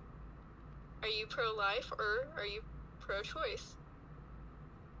 Are you pro-life or are you pro-choice?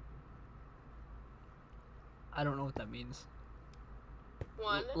 I don't know what that means.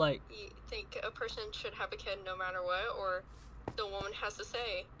 One, like, you think a person should have a kid no matter what, or the woman has to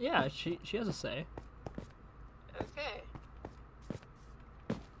say? yeah, she has a say. Okay.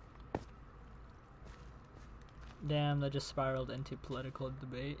 Damn, that just spiraled into political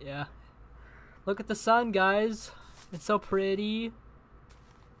debate. Yeah. Look at the sun, guys. It's so pretty.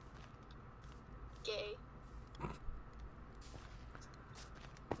 Gay.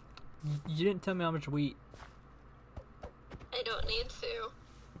 You didn't tell me how much wheat. I don't need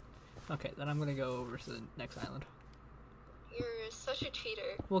to. Okay, then I'm gonna go over to the next island. You're such a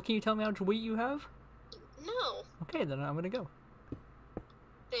cheater. Well, can you tell me how much wheat you have? No. Okay, then I'm gonna go.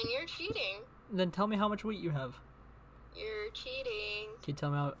 Then you're cheating. Then tell me how much wheat you have. You're cheating. Can you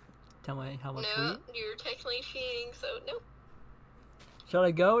tell me how much No, wheat? you're technically cheating, so no. Should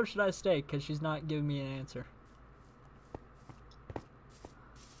I go or should I stay? Because she's not giving me an answer.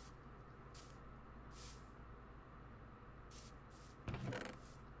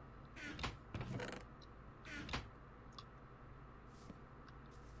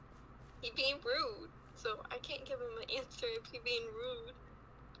 He's being rude, so I can't give him an answer if he's being rude.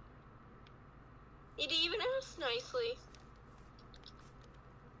 You'd even ask nicely.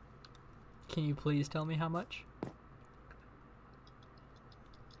 Can you please tell me how much?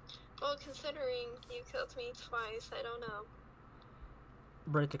 Well, considering you killed me twice, I don't know.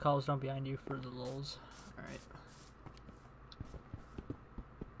 Break the cobblestone behind you for the lulz. Alright.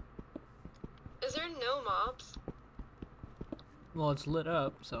 Is there no mobs? Well, it's lit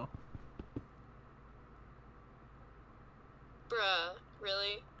up, so. Bruh,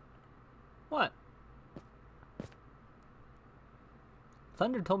 really? What?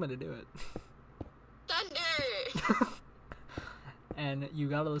 Thunder told me to do it. Thunder! And you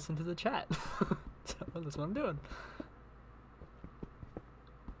gotta listen to the chat. So that's what I'm doing.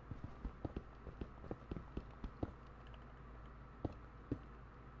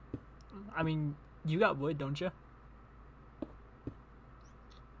 I mean, you got wood, don't you?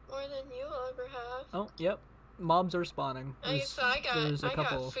 More than you'll ever have. Oh, yep. Mobs are spawning. So I There's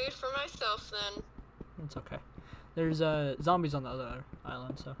got food for myself then. It's okay. There's zombies on the other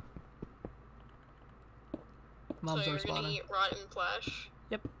island, so. Mobs So are you're spawning. gonna eat rotten flesh?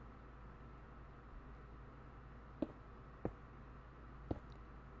 Yep.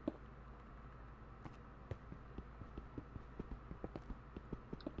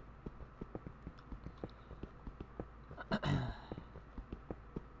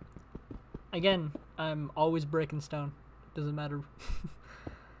 Again, I'm always breaking stone. Doesn't matter.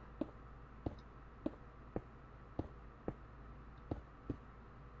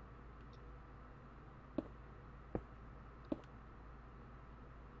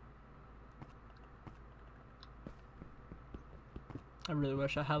 I really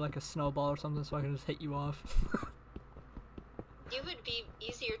wish I had like a snowball or something so I could just hit you off. You would be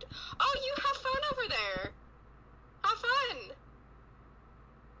easier to— Oh, you have fun over there! Have fun!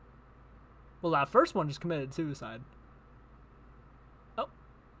 Well, that first one just committed suicide. Oh,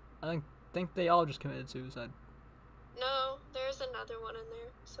 I think they all just committed suicide. No, there's another one in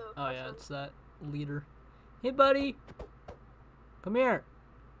there, so Oh have yeah, fun. it's that leader. Hey buddy! Come here!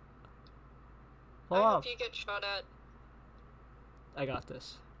 Fall I off. hope you get shot at. I got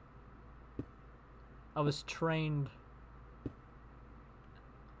this. I was trained.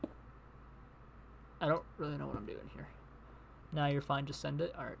 I don't really know what I'm doing here. Nah, you're fine, just send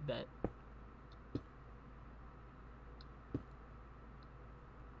it. Alright, bet.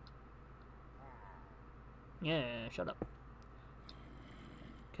 Yeah, shut up.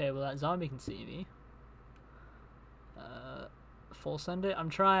 Okay, well that zombie can see me. Full send it? I'm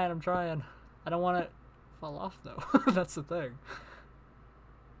trying. I don't want to fall off though. That's the thing.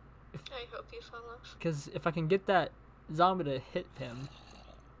 I hope you fall off. Because if I can get that zombie to hit him,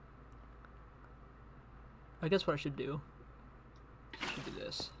 I guess what I should do. I should do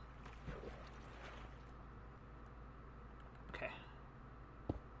this. Okay.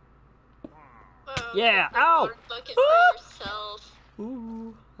 Wow, Yeah, you ow! water bucket for yourself.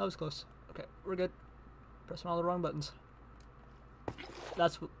 Ooh, that was close. Okay, we're good. Pressing all the wrong buttons.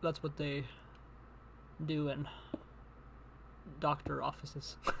 That's what they do in doctor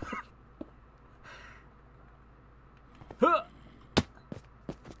offices. Huh!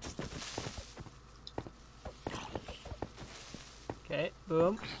 Okay,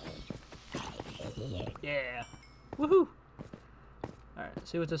 boom. Yeah. Woohoo! Alright,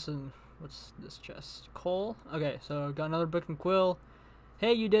 let's see what this is. What's this chest? Coal? Okay, so got another book and quill.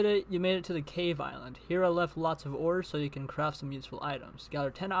 Hey, you did it! You made it to the cave island. Here I left lots of ores so you can craft some useful items.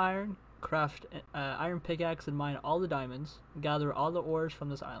 Gather 10 iron, craft iron pickaxe and mine all the diamonds. Gather all the ores from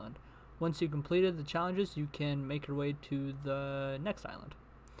this island. Once you completed the challenges, you can make your way to the next island.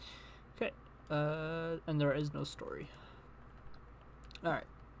 Okay, and there is no story. Alright,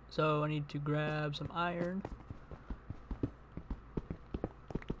 so I need to grab some iron.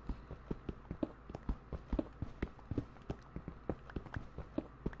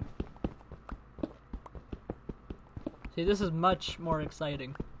 See, this is much more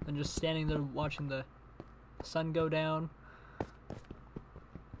exciting than just standing there watching the sun go down.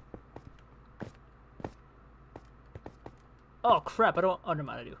 Oh crap, I don't— oh, never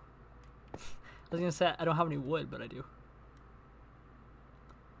mind, I do. I was gonna say, I don't have any wood, but I do.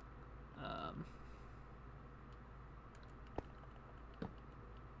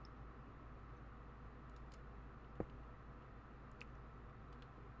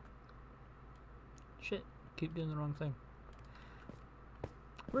 Shit, keep doing the wrong thing.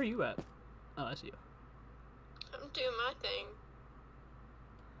 Where are you at? Oh, I see you. I'm doing my thing.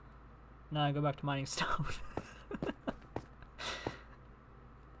 Now I go back to mining stone.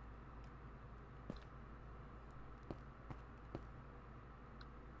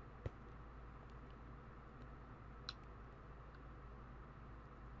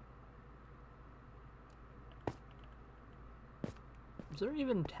 there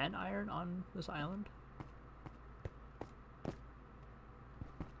even 10 iron on this island?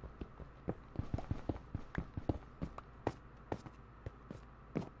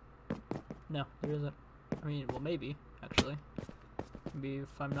 No, there isn't. I mean, well, maybe, actually. Maybe if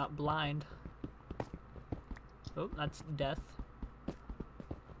I'm not blind. Oh, that's death.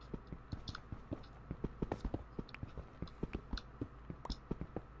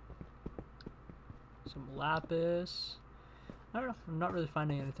 Some lapis. I don't know. I'm not really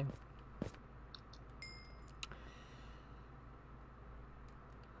finding anything.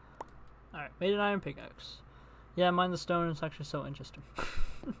 Alright, made an iron pickaxe. Yeah, mine the stone is actually so interesting.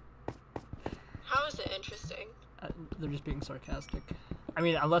 How is it interesting? They're just being sarcastic. I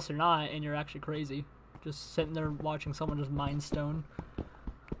mean, unless they're not, and you're actually crazy. Just sitting there watching someone just mine stone.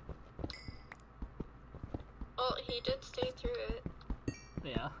 Well, he did stay through it.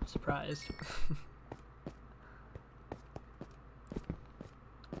 Yeah, surprised.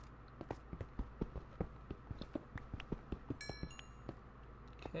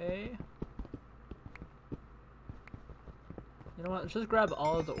 Okay. You know what? Let's just grab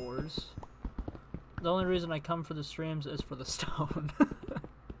all of the ores. The only reason I come for the streams is for the stone.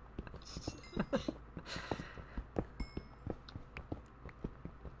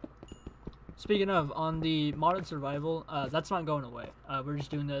 Speaking of, on the modded survival, that's not going away. We're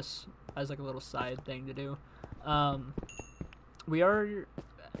just doing this as like a little side thing to do. We are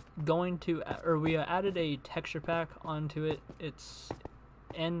going to, or we added a texture pack onto it. It's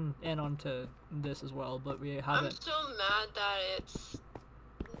and onto this as well, but we haven't. I'm so mad that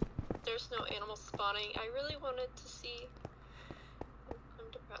there's no animal spawning. I really wanted to see.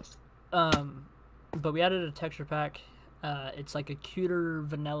 I'm depressed. But we added a texture pack. It's like a cuter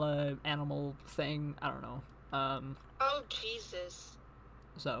vanilla animal thing. I don't know. Oh Jesus.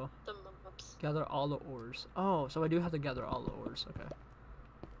 So The mobs. gather all the ores. Oh, so I do have to gather all the ores. Okay.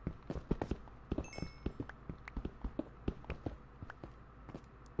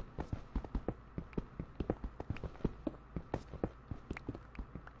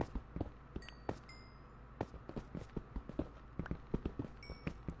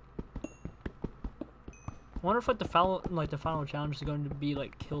 I wonder if like the final challenge is going to be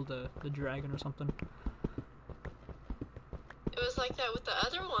like kill the dragon or something. It was like that with the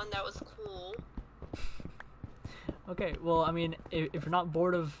other one. That was cool. Okay, well, I mean, if you're not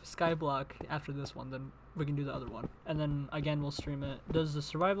bored of Skyblock after this one, then we can do the other one. And then, again, we'll stream it. Does the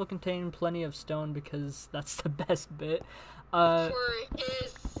survival contain plenty of stone? Because that's the best bit. For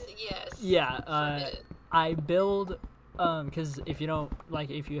his, yes. Yeah, I build, because if you don't, like,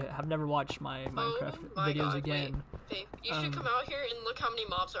 if you have never watched my Minecraft videos again. Wait, you should come out here and look how many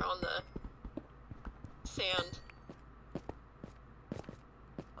mobs are on the sand.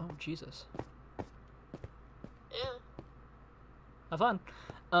 Oh, Jesus. Yeah. Have fun.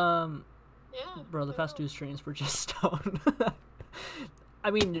 Yeah. Bro, the past 2 streams were just stone.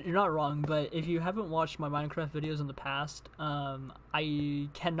 I mean, you're not wrong, but if you haven't watched my Minecraft videos in the past, I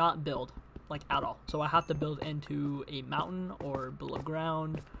cannot build, like, at all. So I have to build into a mountain or below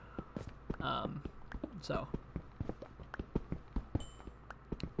ground.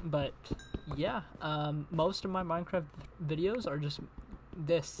 But, yeah, most of my Minecraft videos are just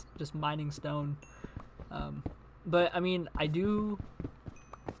mining stone. But, I mean, I do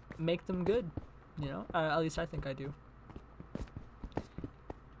make them good, you know? At least I think I do.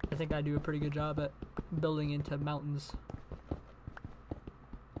 I think I do a pretty good job at building into mountains.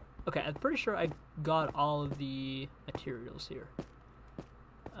 Okay, I'm pretty sure I got all of the materials here.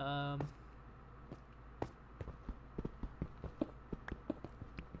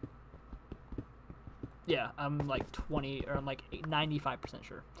 Yeah, I'm like 20, or I'm like 95%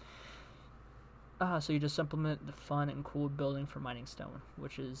 sure. So you just implement the fun and cool building for mining stone,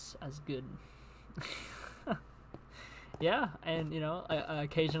 which is as good. Yeah, and you know,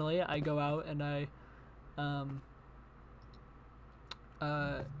 occasionally I go out and I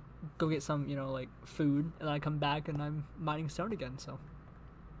go get some, you know, like food, and I come back and I'm mining stone again. So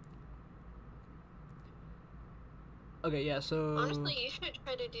okay, yeah. So honestly, you should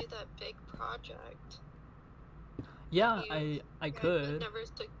try to do that big project. Yeah, I could. Never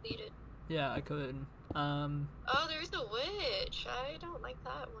succeeded. Yeah, I could. Oh, there's a witch. I don't like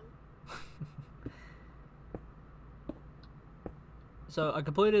that one. So I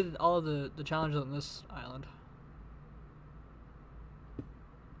completed all of the challenges on this island.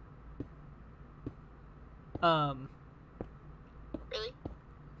 Really?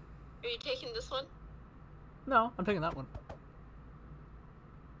 Are you taking this one? No, I'm taking that one.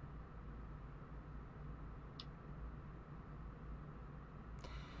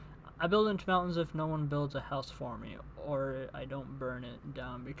 I build into mountains if no one builds a house for me, or I don't burn it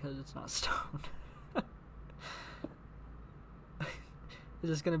down because it's not stone. Is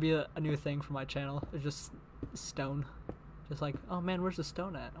this gonna be a new thing for my channel? It's just stone. Just like, oh man, where's the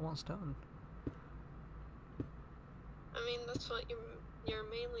stone at? I want stone. I mean, that's what you're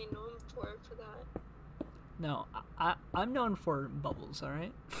mainly known for that. No, I'm known for bubbles,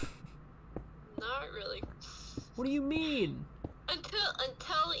 alright? Not really. What do you mean?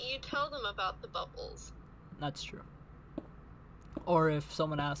 Until you tell them about the bubbles. That's true. Or if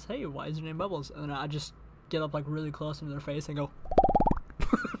someone asks, hey, why is your name Bubbles? And then I just get up like really close into their face and go.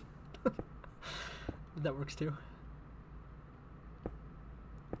 That works too.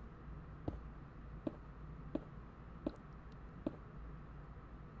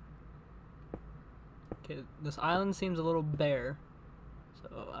 Okay, this island seems a little bare, so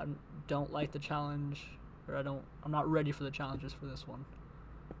I don't like the challenge, or I'm not ready for the challenges for this one.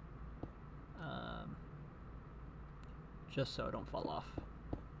 Just so I don't fall off.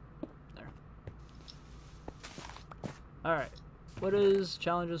 There. Alright. What is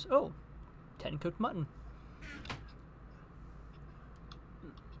challenges? Oh! 10 cooked mutton.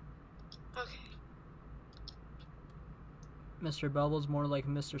 Okay. Mr. Bubbles, more like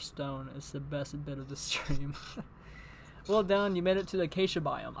Mr. Stone. It's the best bit of the stream. Well done, you made it to the Acacia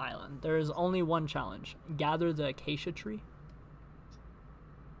Biome Island. There is only one challenge. Gather the acacia tree.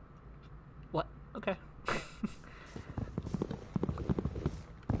 What? Okay.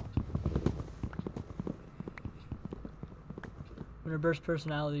 When her burst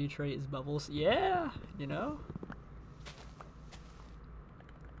personality trait is Bubbles. Yeah, you know?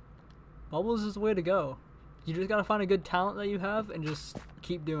 Bubbles is the way to go. You just gotta find a good talent that you have and just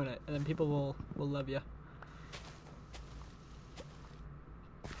keep doing it, and then people will love you.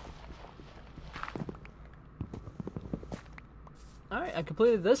 Alright, I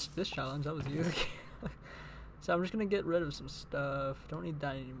completed this challenge. That was easy. So I'm just gonna get rid of some stuff. Don't need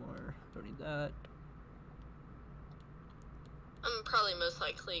that anymore. Don't need that. I'm probably most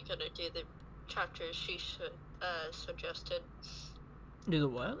likely gonna do the chapters she suggested. Do the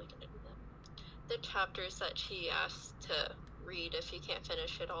what? Probably gonna do that. The chapters that she asked to read if you can't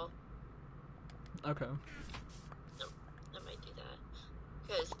finish it all. Okay. No, I might do that.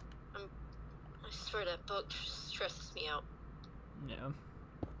 Because I swear that book stresses me out. Yeah.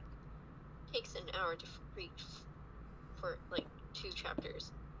 Takes an hour to read for like 2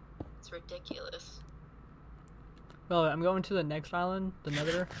 chapters. It's ridiculous. Well, I'm going to the next island, the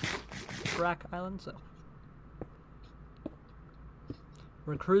Nether Rack Island, so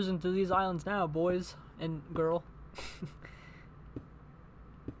we're cruising through these islands now, boys and girl.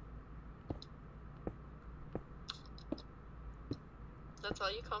 That's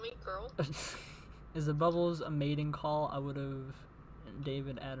all you call me, girl? Is the Bubbles a mating call? I would have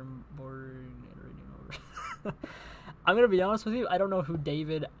David Attenborough narrating over. I'm gonna be honest with you, I don't know who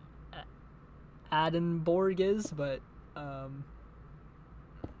David Attenborough is, but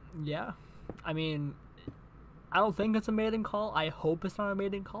yeah, I mean, I don't think it's a mating call. I hope it's not a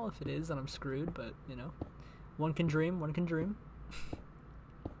mating call. If it is, then I'm screwed, but you know, one can dream. I'm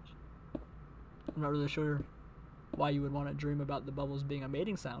not really sure why you would want to dream about the Bubbles being a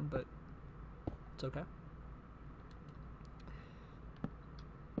mating sound, but it's okay.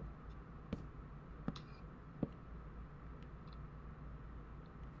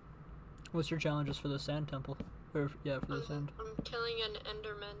 What's your challenges for the sand temple? Or, yeah, for the sand. I'm killing an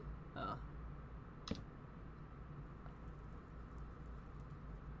enderman. Oh.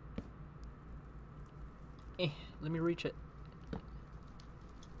 Let me reach it.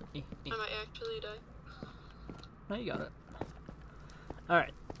 I might actually die. No, you got it.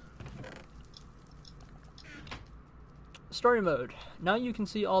 Alright. Story mode. Now you can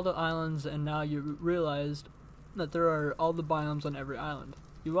see all the islands, and now you realized that there are all the biomes on every island.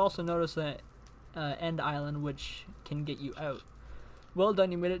 You also notice that end island, which can get you out. Well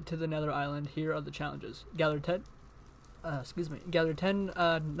done, you made it to the Nether Island. Here are the challenges. Gather 10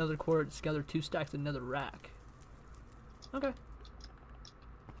 nether quartz, gather 2 stacks of nether rack. Okay.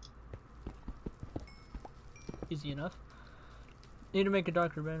 Easy enough. Need to make a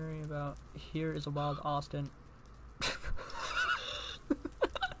documentary about here is a wild Austin.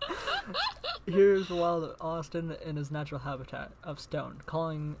 Here's the wild Austin in his natural habitat of stone,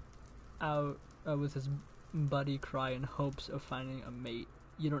 calling out with his buddy cry in hopes of finding a mate.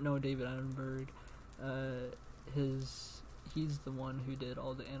 You don't know David Attenborough. He's the one who did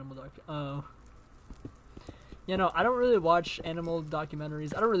all the animal Oh. You know, I don't really watch animal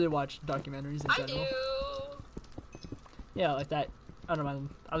documentaries. I don't really watch documentaries in general. I do. Yeah, like that. I don't know.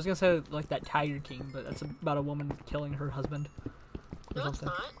 I was gonna say like that Tiger King, but that's about a woman killing her husband. No, it's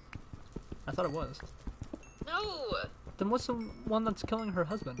not. I thought it was. No! Then what's the one that's killing her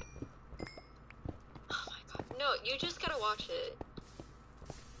husband? Oh my god. No, you just gotta watch it.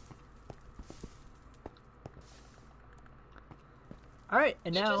 Alright,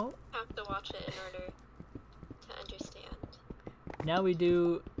 and You now... just have to watch it in order to understand. Now we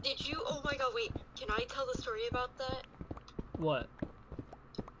do... Did you... Oh my god, wait. Can I tell the story about that? What?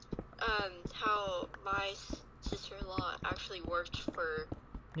 How my sister-in-law actually worked for...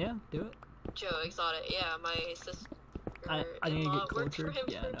 Yeah, do it. Joe Exotic. Yeah, my sister... I need to get worked for cultured. him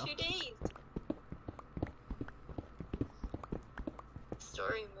Yeah, for I know. 2 days.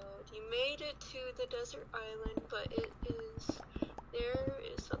 Story mode. You made it to the desert island, but there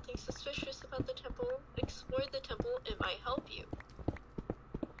is something suspicious about the temple. Explore the temple, it might help you.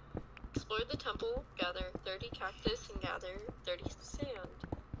 Explore the temple, gather 30 cactus, and gather 30 sand.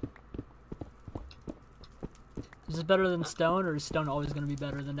 Is this better than stone, or is stone always going to be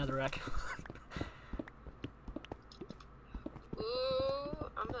better than netherrack? Ooh,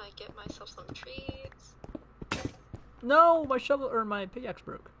 I'm gonna get myself some trees. No, my shovel or my pickaxe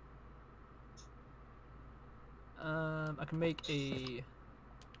broke. I can make a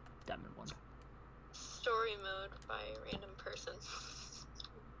diamond one. Story mode by a random person.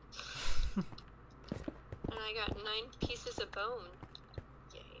 And I got 9 pieces of bone.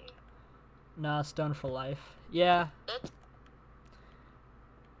 Yay. Nah, stone for life. Yeah. That's...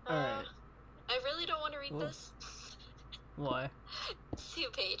 Alright. I really don't want to read Whoa. this. Why? 2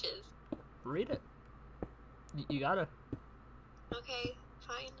 pages. Read it. You gotta. Okay,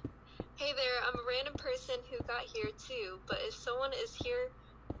 fine. Hey there, I'm a random person who got here too, but if someone is here,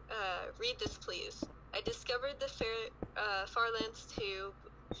 read this please. I discovered the Farlands too,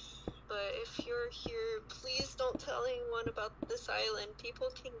 but if you're here, please don't tell anyone about this island. People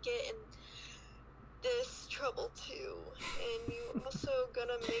can get in this trouble too, and you also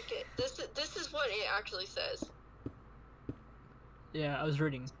gonna make it. This is what it actually says. Yeah, I was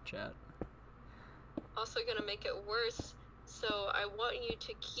reading chat. Also gonna make it worse, so I want you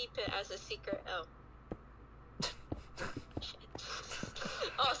to keep it as a secret. Oh. Shit.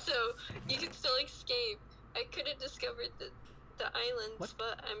 Also, you can still escape. I could have discovered the islands, What?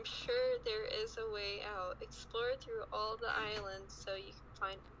 but I'm sure there is a way out. Explore through all the islands so you can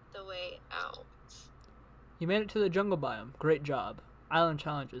find the way out. You made it to the jungle biome. Great job. Island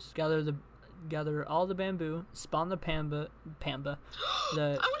challenges. Gather all the bamboo. Spawn the pamba. The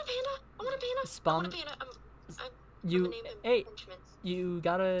I want a panda! I want a panda! Spawn. I want a panda! I'm You. gonna name him Hey, Benjamin. you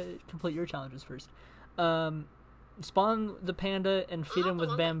gotta complete your challenges first. Spawn the panda and feed I'm him not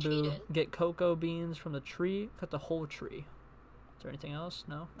with the one that bamboo. cheated. Get cocoa beans from the tree. Cut the whole tree. Is there anything else?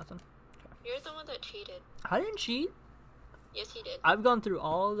 No, nothing. You're the one that cheated. I didn't cheat. Yes, you did. I've gone through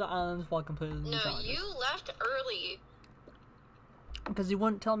all the islands while completing the No, challenges. you left early. Because you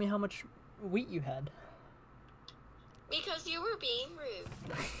wouldn't tell me how much wheat you had. Because you were being rude.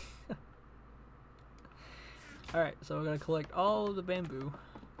 Alright, so we're gonna collect all the bamboo.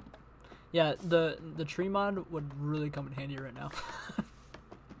 Yeah, the tree mod would really come in handy right now.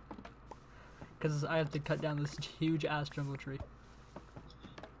 Because I have to cut down this huge ass jungle tree.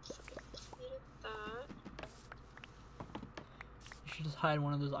 That. You should just hide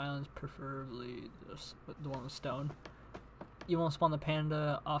one of those islands, preferably the one with stone. You won't spawn the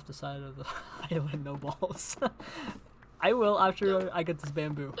panda off the side of the island, no balls. I will after I get this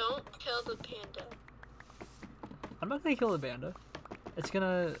bamboo. Don't kill the panda. I'm not gonna kill the panda. It's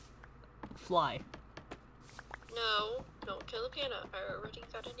gonna fly. No, don't kill the panda. I already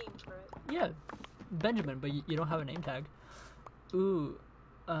got a name for it. Yeah, Benjamin, but you don't have a name tag. Ooh,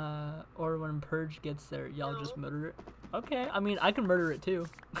 or when Purge gets there, y'all just murder it. Okay, I mean, I can murder it too.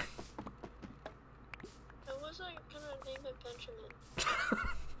 I wasn't gonna name it Benjamin.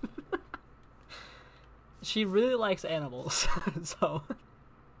 She really likes animals, so.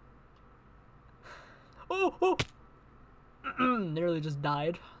 Oh! Nearly just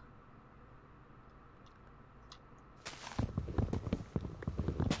died.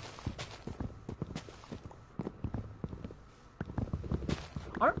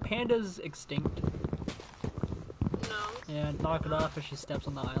 Aren't pandas extinct? No. Yeah, knock it off if she steps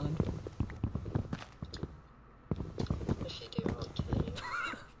on the island. If you do, I'll kill you.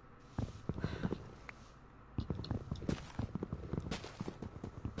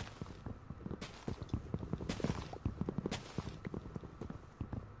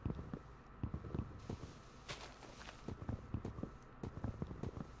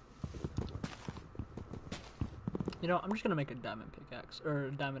 You know, I'm just gonna make a diamond pickaxe, or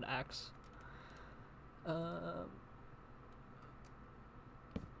a diamond axe.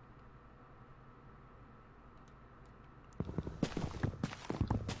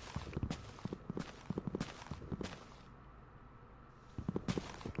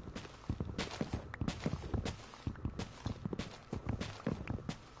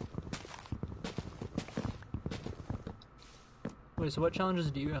 Wait, so what challenges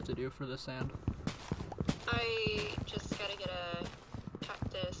do you have to do for the sand? I just gotta get a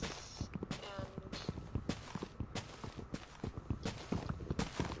cactus and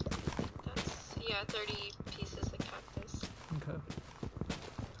that's, yeah, 30 pieces of cactus. Okay.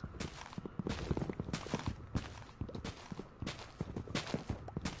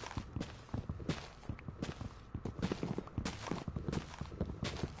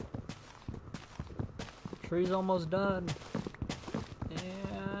 Tree's almost done.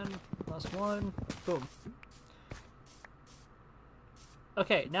 And last one. Boom.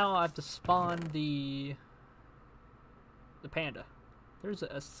 Okay, now I have to spawn the panda. There's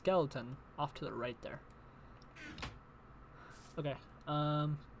a skeleton off to the right there. Okay.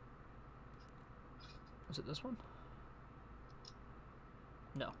 Is it this one?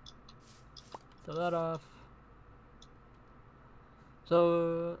 No. Throw that off.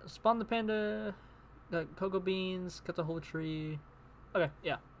 So spawn the panda. Got cocoa beans. Cut the whole tree. Okay,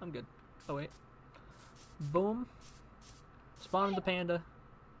 yeah, I'm good. Oh wait. Boom. Spawn the panda.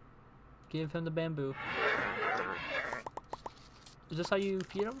 Give him the bamboo. Is this how you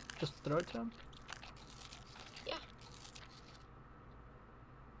feed him? Just throw it to him? Yeah.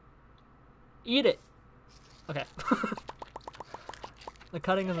 Eat it! Okay. The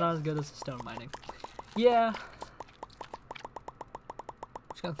cutting is not as good as the stone mining. Yeah.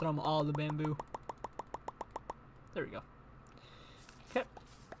 Just gonna throw him all the bamboo. There we go. Okay.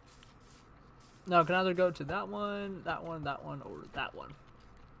 Now I can either go to that one, or that one.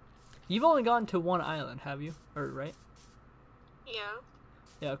 You've only gone to one island, have you? Or right? Yeah.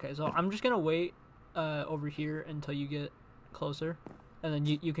 Yeah, okay, so I'm just gonna wait over here until you get closer, and then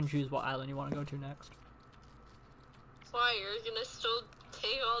you can choose what island you want to go to next. Why? You're gonna still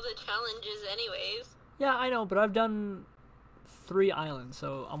take all the challenges anyways. Yeah, I know, but I've done 3 islands,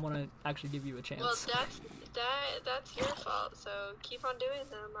 so I'm gonna actually give you a chance. Well, that's your fault, so keep on doing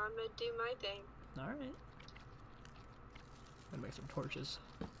them. I'm gonna do my thing. Alright. Gonna make some torches.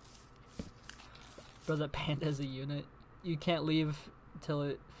 Throw that panda as a unit. You can't leave till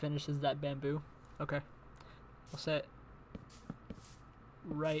it finishes that bamboo. Okay. I'll set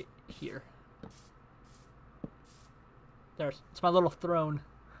right here. There's, it's my little throne.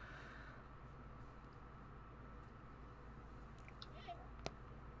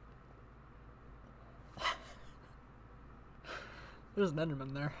 There's an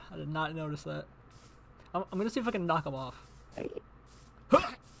Enderman there. I did not notice that. I'm gonna see if I can knock him off.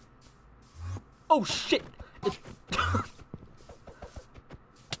 Oh shit! It's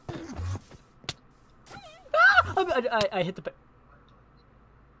I hit the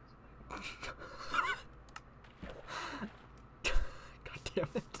God damn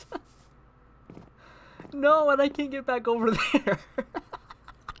it. No, and I can't get back over there.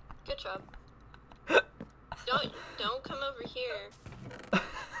 Good job. Don't come over here.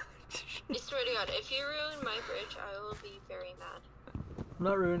 I swear to God, if you ruin my bridge, I will be very mad. I'm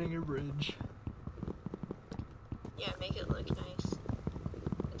not ruining your bridge. Yeah, make it look nice.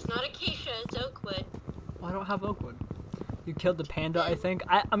 It's not acacia, it's oak wood. Well, I don't have oak wood. You killed the panda, I think.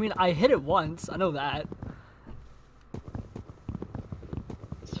 I mean, I hit it once. I know that. I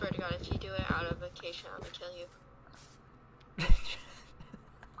swear to God, if you do it out of acacia, I'm gonna kill you.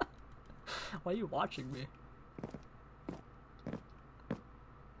 Why are you watching me?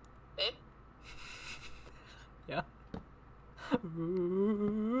 Babe? Yeah.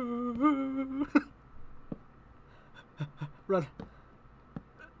 Run.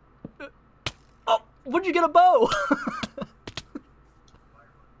 Oh, where'd you get a bow?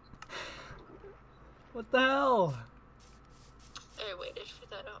 What the hell? I waited for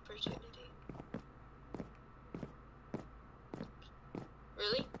that opportunity.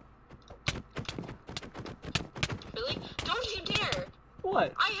 Really? Really? Don't you dare!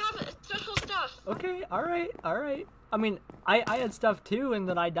 What? I have special stuff! Okay, alright, alright. I mean, I had stuff too, and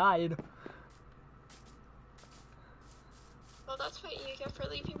then I died. Well, that's what you get for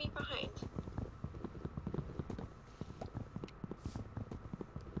leaving me behind.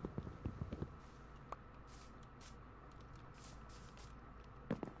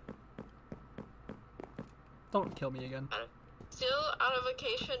 Don't kill me again. Still out of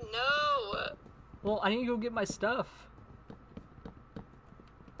vacation? No! Well, I need to go get my stuff.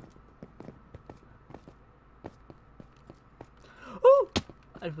 Ooh!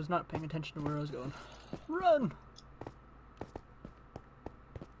 I was not paying attention to where I was going. Run!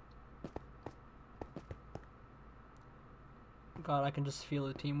 God, I can just feel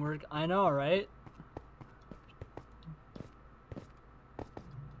the teamwork. I know, right?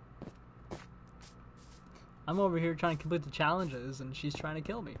 I'm over here trying to complete the challenges, and she's trying to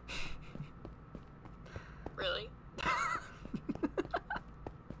kill me. Really?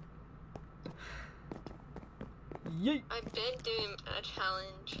 Yeet. I've been doing a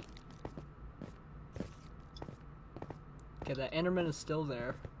challenge. Okay, that Enderman is still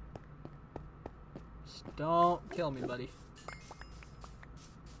there. Just don't kill me, buddy.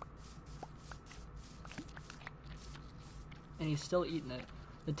 And he's still eating it.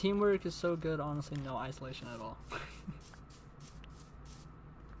 The teamwork is so good, honestly, no isolation at all.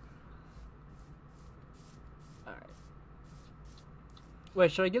 Alright.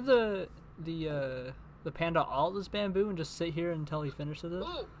 Wait, should I give the panda all this bamboo and just sit here until he finishes it?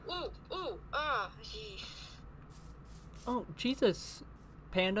 Ooh, ah, jeez. Oh, Jesus.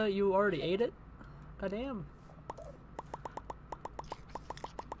 Panda, you already ate it? Goddamn.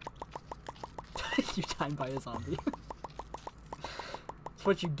 You died by a zombie. That's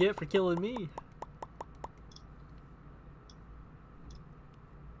what you get for killing me.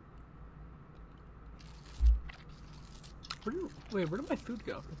 Where did my food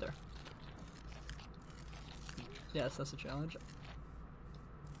go? Right there. Yes, that's a challenge.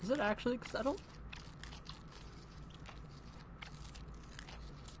 Is it actually? Because I don't...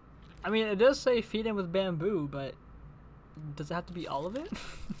 I mean, it does say feed him with bamboo, but does it have to be all of it?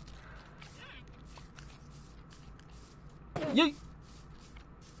 Yeet!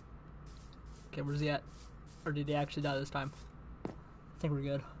 Okay, where's he at? Or did he actually die this time? I think we're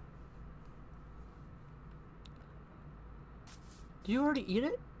good. Do you already eat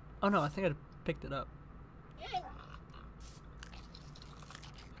it? Oh no, I think I picked it up.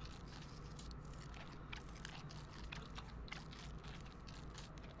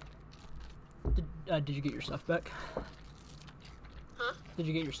 Did you get your stuff back? Huh? Did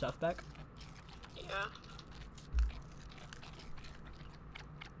you get your stuff back? Yeah.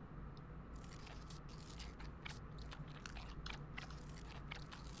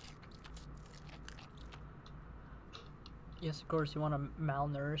 Yes, of course. You want a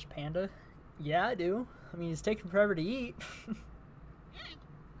malnourished panda? Yeah, I do. I mean, he's taking forever to eat.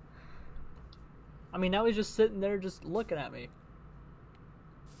 I mean, now he's just sitting there just looking at me.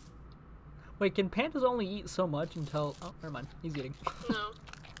 Wait, can pandas only eat so much until... Oh, never mind. He's eating. No.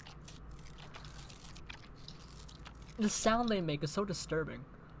 The sound they make is so disturbing.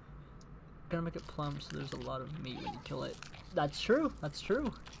 Gonna make it plump so there's a lot of meat when you kill it. That's true. That's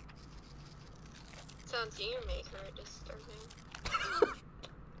true. Sounds you make are disturbing.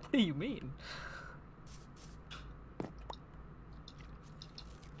 What do you mean?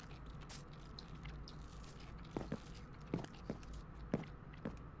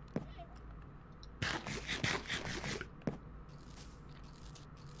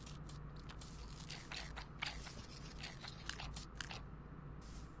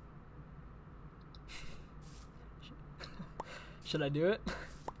 Should I do it?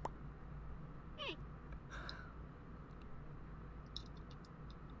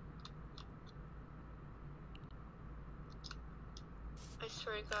 I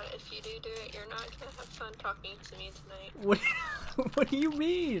swear to God, if you do it, you're not gonna have fun talking to me tonight. What? What do you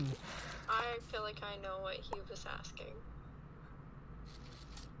mean? I feel like I know what he was asking.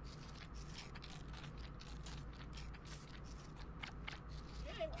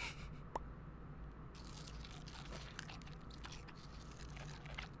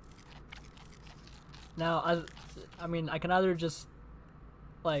 Now, I mean, I can either just,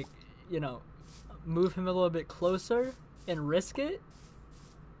 like, you know, move him a little bit closer and risk it,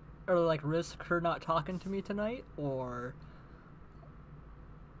 or like risk her not talking to me tonight, or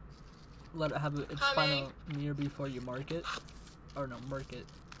let it have its final meal before you mark it, or no, mark it.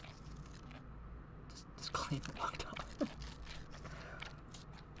 Just claim it walked off.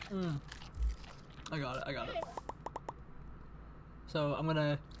 I got it. So I'm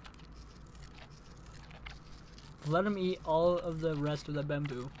gonna let him eat all of the rest of the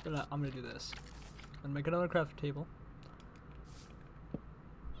bamboo. Then I'm gonna do this. I'm gonna make another crafting table.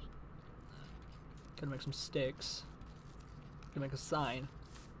 Gonna make some sticks. Gonna make a sign.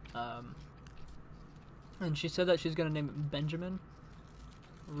 And she said that she's gonna name it Benjamin.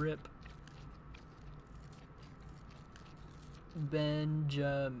 Rip.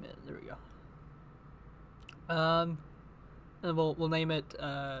 Benjamin. There we go. And we'll name it,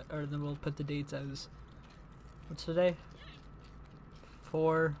 or then we'll put the dates as, what's today?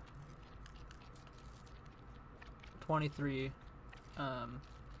 4/23.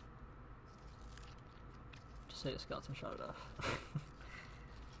 Just say a skeleton shot it off.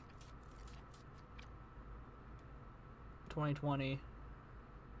 2020.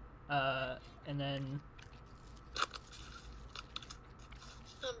 And then.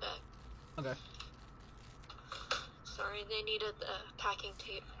 I'm back. Okay. Sorry, they needed the packing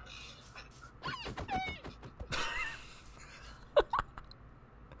tape.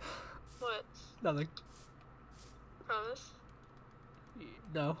 What? Nothing.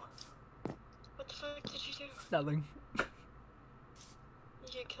 No. What the fuck did you do? Nothing.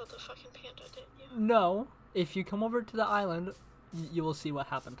 You killed the fucking panda, didn't you? No. If you come over to the island, you will see what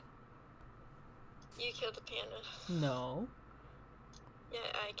happened. You killed the panda. No. Yeah,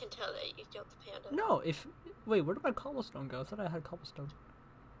 I can tell that you killed the panda. No, if... Wait, where did my cobblestone go? I thought I had cobblestone.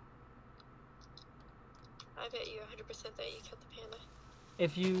 I bet you 100% that you killed the panda.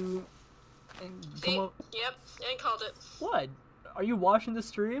 If you... See? Yep, and called it. What? Are you watching the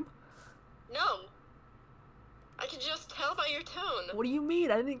stream? No. I can just tell by your tone. What do you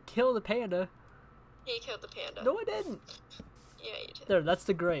mean? I didn't kill the panda. He killed the panda. No, I didn't. Yeah, you did. There, that's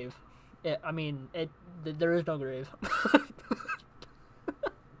the grave. I mean, there is no grave.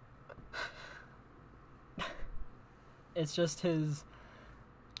 It's just his...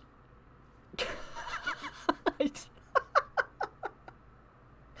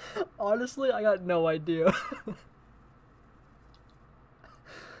 Honestly, I got no idea.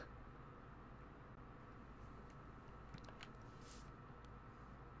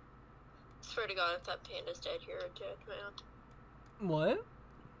 Swear to God, if that panda's dead, you're a dead man. What?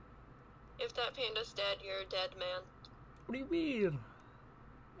 If that panda's dead, you're a dead man. What do you mean?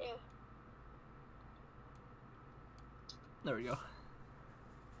 Yeah. There we go.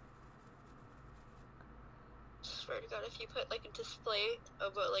 Swear to God, if you put like a display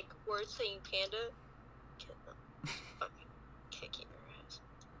of like words saying panda, fucking kicking your ass.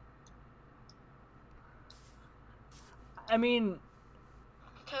 I mean...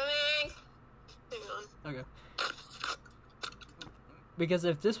 Coming! Hang on. Okay. Because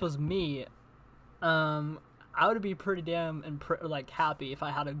if this was me, I would be pretty damn happy if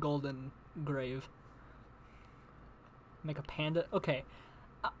I had a golden grave. Make a panda. Okay,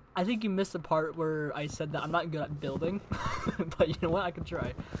 I think you missed the part where I said that I'm not good at building, but you know what? I can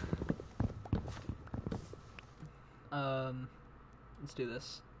try. Let's do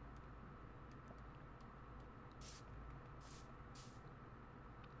this.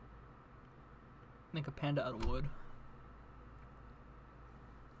 Make a panda out of wood.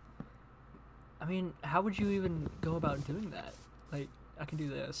 I mean, how would you even go about doing that? Like, I can do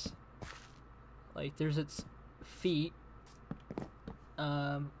this. Like, there's its feet.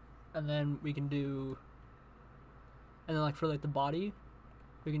 And then we can do... And then, like, for, like, the body,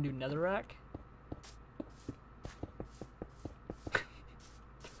 we can do netherrack.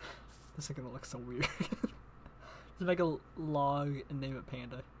 This is gonna look so weird. Just make a log and name it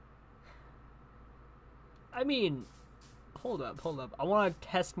panda. I mean... Hold up. I want to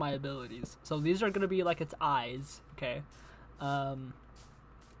test my abilities. So these are going to be like its eyes, okay? And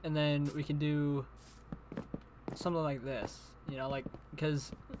then we can do something like this, you know, like,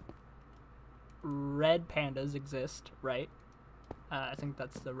 because red pandas exist, right? I think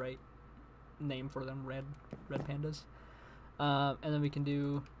that's the right name for them, red pandas. And then we can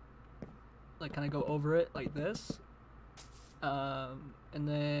do, like, kind of go over it like this. And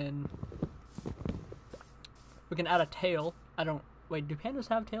then... We can add a tail. Wait, do pandas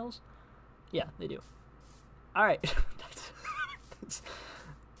have tails? Yeah, they do. Alright.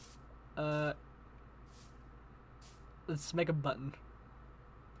 Let's make a button.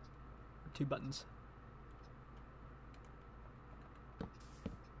 2 buttons.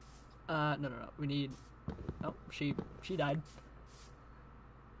 No. We need... Oh, she died.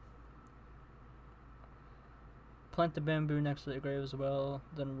 Plant the bamboo next to the grave as well,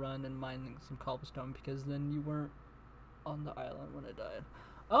 then run and mine some cobblestone, because then you weren't on the island when it died.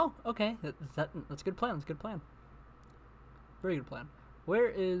 Oh, okay. That's a good plan. Very good plan. Where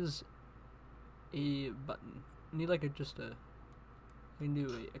is a button? I need like we can do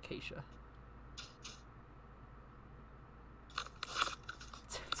a acacia.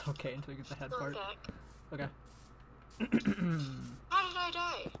 It's okay until we get the head part. Okay. How did I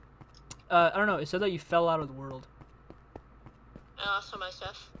die? I don't know. It said that you fell out of the world. I lost all my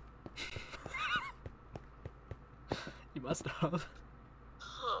stuff. You must have.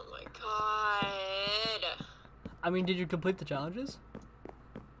 Oh my God. I mean, did you complete the challenges?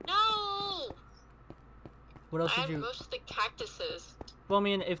 No! What else I did you... had most of the cactuses. Well, I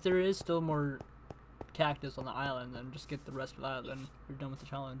mean, if there is still more cactus on the island, then just get the rest of that, then you're done with the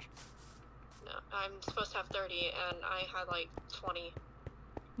challenge. No, I'm supposed to have 30, and I had like 20.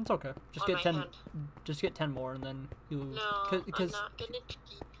 It's okay. Just get 10. Just get 10 more, and then you. No, I'm not gonna.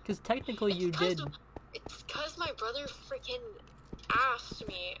 Because technically you did. It's because my brother freaking asked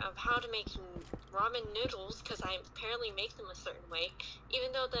me of how to make ramen noodles, because I apparently make them a certain way,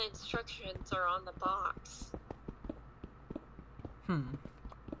 even though the instructions are on the box.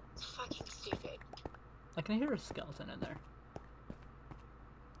 It's fucking stupid. I can hear a skeleton in there.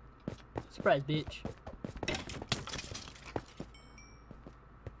 Surprise, bitch.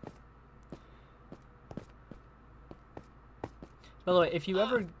 By the way, if you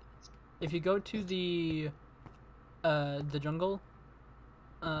go to the jungle,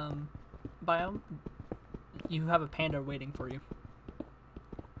 biome, you have a panda waiting for you.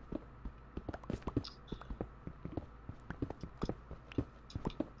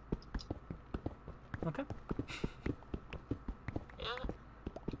 Okay. Yeah.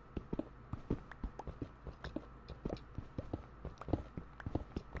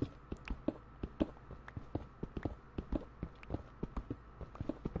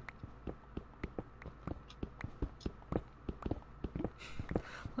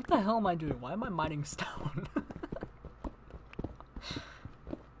 What the hell am I doing? Why am I mining stone?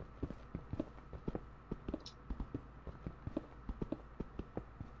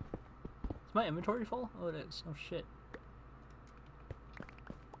 Is my inventory full? Oh, it is. Oh, shit.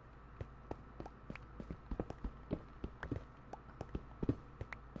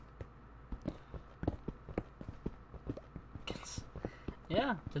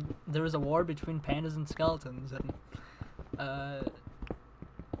 Yeah, there was a war between pandas and skeletons, and a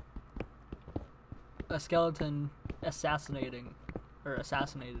skeleton assassinated a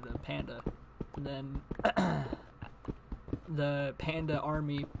panda, and then the panda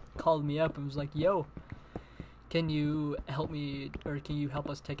army called me up and was like, "Yo, can you help me, or can you help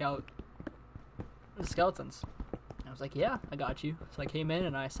us take out the skeletons?" And I was like, "Yeah, I got you." So I came in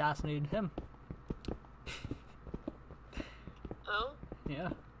and I assassinated him. Oh?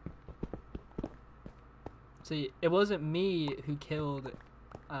 Yeah. See, it wasn't me who killed.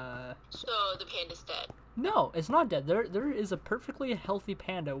 So the panda's dead. No, it's not dead. There is a perfectly healthy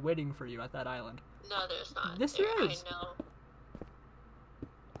panda waiting for you at that island. No, there's not. Yes, there is. I know.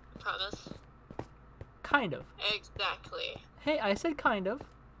 Promise? Kind of. Exactly. Hey, I said kind of.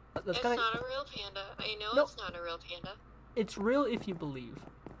 It's not a real panda. I know Nope. it's not a real panda. It's real if you believe.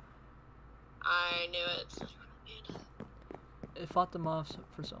 I knew it's not a real panda. It fought them off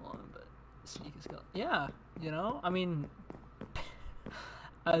for so long, but sneaky skeleton. Yeah, you know, I mean,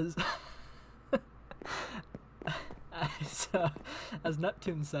 as as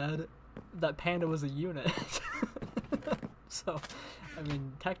Neptune said, that panda was a unit. So, I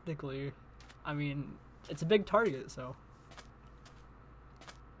mean, technically, it's a big target. So,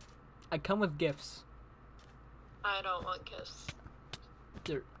 I come with gifts. I don't want gifts.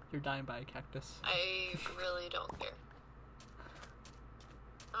 You're dying by a cactus. I really don't care.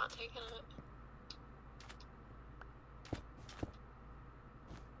 Not taking it.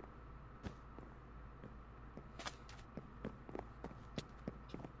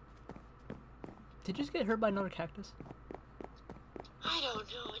 Did you just get hurt by another cactus? I don't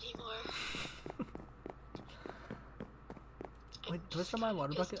know anymore. Wait, do I start my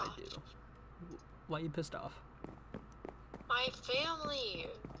water bucket? I do. Why are you pissed off? My family!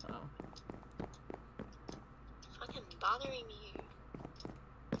 Oh. Fucking bothering me.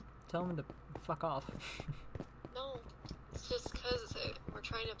 Tell them to fuck off. No. It's just because we're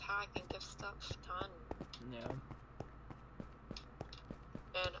trying to pack and get stuff done. Yeah.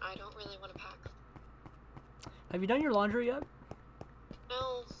 And I don't really want to pack. Have you done your laundry yet?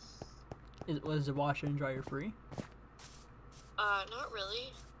 No. Was the washer and dryer free? Not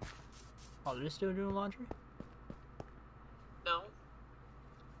really. Oh, they're still doing laundry? No.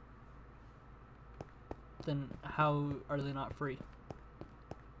 Then how are they not free?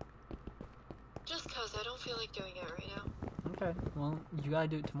 Just because I don't feel like doing it right now. Okay, well, you gotta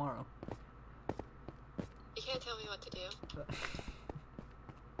do it tomorrow. You can't tell me what to do.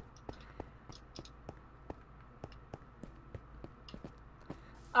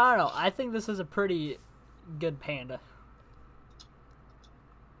 I don't know, I think this is a pretty good panda.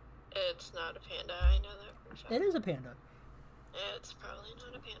 It's not a panda, I know that for a fact. It is a panda. It's probably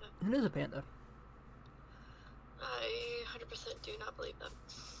not a panda. It is a panda. I 100% do not believe them.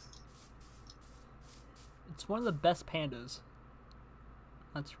 It's one of the best pandas.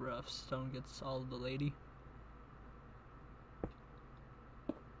 That's rough. Stone gets all of the lady.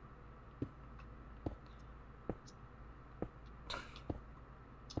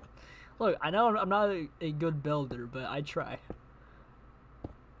 Look, I know I'm not a good builder, but I try.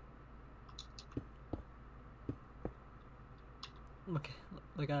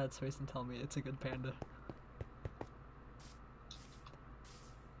 Look at its face and tell me it's a good panda.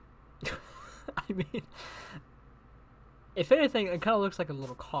 I mean, if anything, it kind of looks like a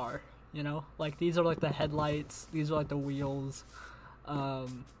little car, you know? Like, these are like the headlights, these are like the wheels,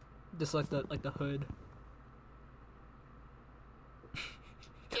 just like the hood.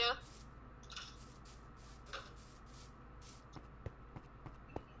 Yeah.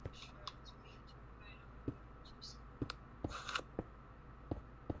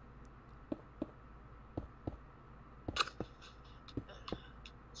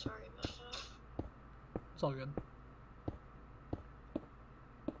 It's all good.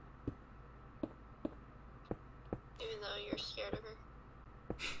 Even though you're scared of her.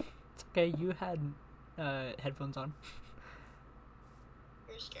 It's okay, you had headphones on.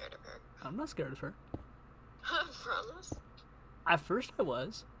 You're scared of her. I'm not scared of her. I promise. At first I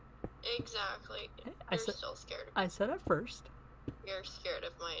was. Exactly. I You're said, still scared of me. I said at first. You're scared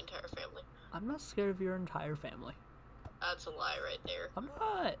of my entire family. I'm not scared of your entire family. That's a lie right there. I'm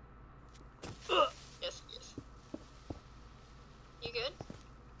not. Yes, yes. You good?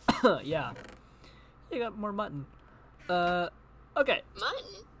 Yeah. You got more mutton. Okay.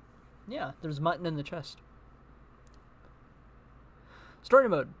 Mutton? Yeah, there's mutton in the chest. Story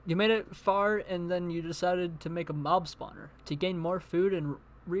mode. You made it far and then you decided to make a mob spawner. To gain more food and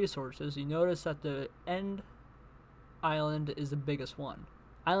resources, you notice that the end island is the biggest one.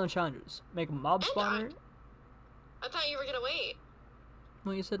 Island challenges. Make a mob spawner. I thought you were gonna wait.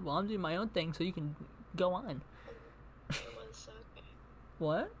 Well, you said, well, I'm doing my own thing so you can go on. It was okay.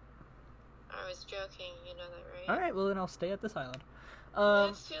 What? I was joking, you know that, right? Alright, well then I'll stay at this island.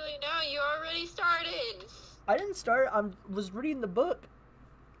 It's too late now, you already started! I didn't start, I was reading the book.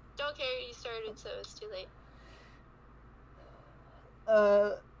 Don't care, you started, so it's too late.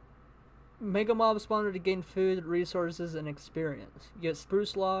 Make a mob spawner to gain food, resources, and experience. You get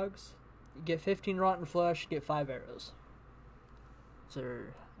spruce logs, you get 15 rotten flesh, you get 5 arrows. Is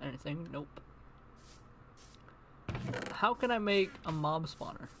there anything? Nope. How can I make a mob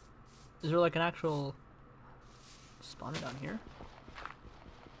spawner? Is there like an actual spawner down here?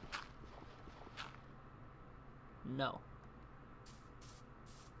 No.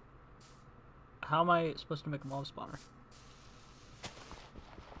 How am I supposed to make a mob spawner?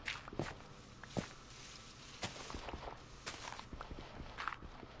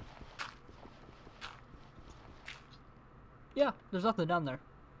 Yeah, there's nothing down there.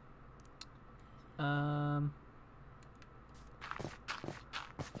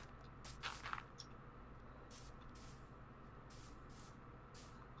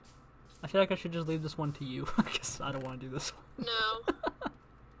 I feel like I should just leave this one to you. I guess I don't want to do this one. No.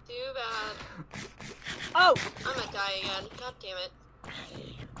 Too bad. Oh! I'm gonna die again. God damn it.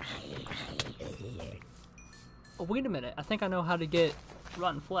 Oh, wait a minute. I think I know how to get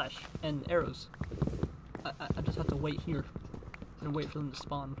rotten flesh and arrows. I just have to wait here and wait for them to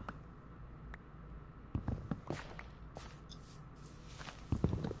spawn.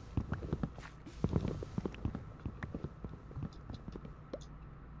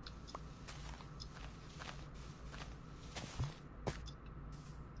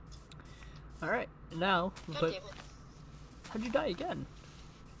 Alright, now, God but damn it. how'd you die again?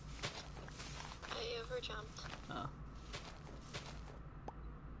 I overjumped. Oh.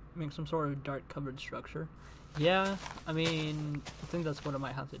 Make some sort of dark covered structure. Yeah, I mean, I think that's what I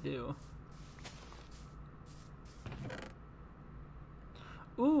might have to do.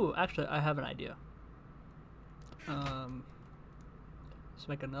 Ooh, actually, I have an idea. Let's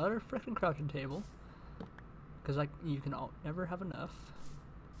make another frickin' crouching table. Because you can never have enough.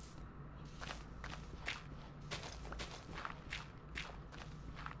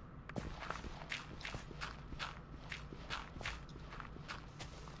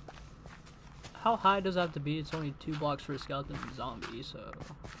 How high does it have to be? It's only 2 blocks for a skeleton and zombie, so...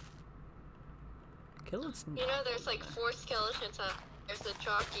 Kill its... You know, there's like 4 skeletons up. There's a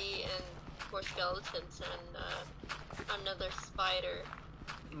jockey and 4 skeletons and another spider.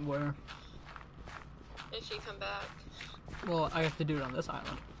 Where? If you come back. Well, I have to do it on this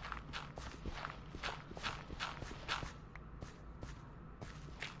island.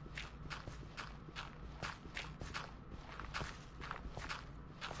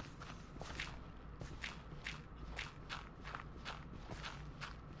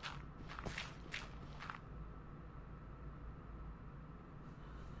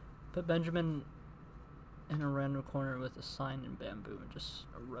 Put Benjamin in a random corner with a sign in bamboo and just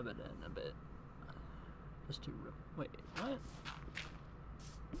rub it in a bit. Just to wait, what?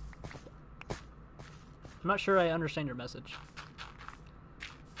 I'm not sure I understand your message.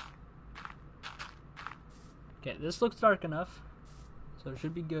 Okay, this looks dark enough, so it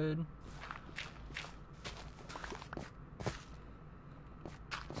should be good.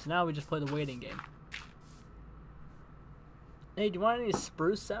 So now we just play the waiting game. Hey, do you want any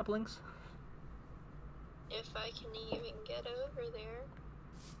spruce saplings? If I can even get over there.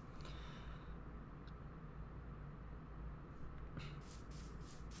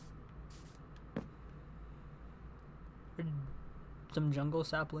 Or some jungle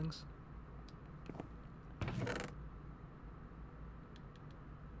saplings?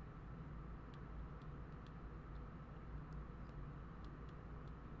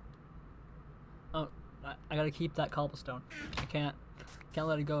 Oh, I gotta keep that cobblestone. I can't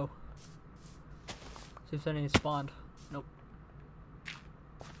let it go. See if any spawned. Nope.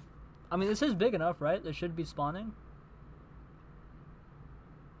 I mean, this is big enough, right? They should be spawning.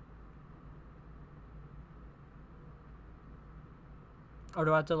 Or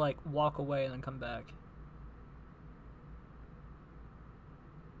do I have to, like, walk away and then come back?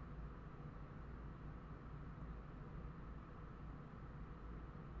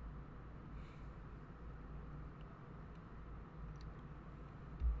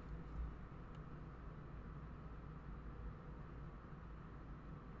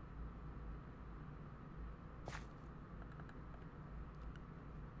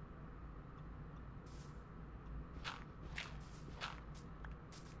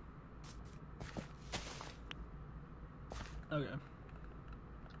 Okay.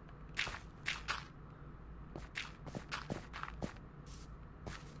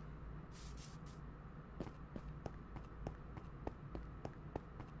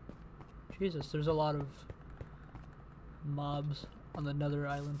 Jesus, there's a lot of mobs on the Nether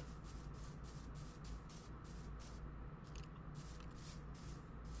Island.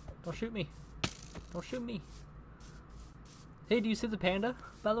 Don't shoot me. Don't shoot me. Hey, do you see the panda,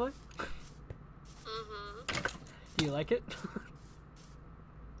 by the way? Mm-hmm. Do you like it?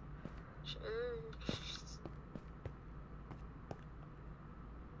 Sure.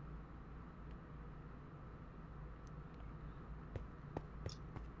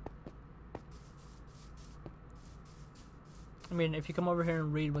 I mean, if you come over here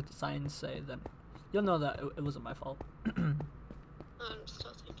and read what the signs say, then you'll know that it wasn't my fault. I'm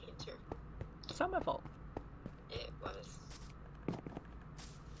still thinking too. It's not my fault. It was.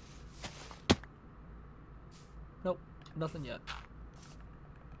 Nope, nothing yet.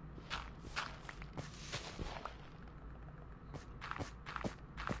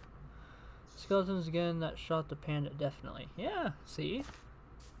 Skeletons again, that shot the panda, definitely. Yeah, see?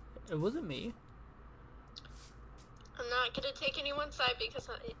 It wasn't me. I'm not gonna take anyone's side because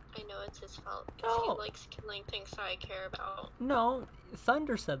I know it's his fault. Because No. he likes killing things that I care about. No,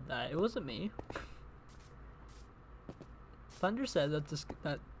 Thunder said that. It wasn't me. Thunder said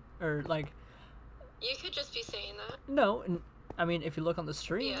that, or like, You could just be saying that. no, I mean, if you look on the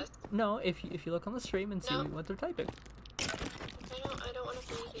stream, Yes. no, if you look on the stream and see No. what they're typing. I don't want to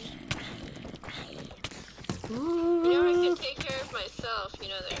believe you. Ooh, You know I can take care of myself, you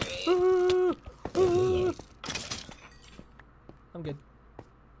know that, right? ooh, ooh. I'm good.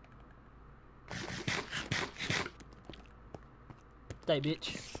 Die,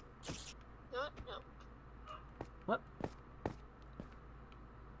 bitch. No, no. What?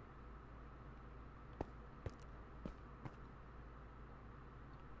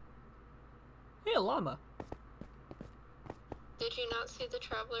 Hey, a llama. Did you not see the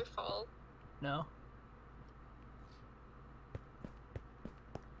traveler fall? No.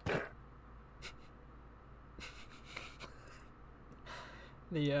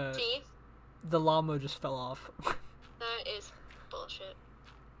 See? The llama just fell off. That is bullshit.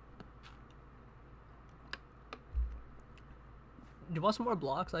 Do you want some more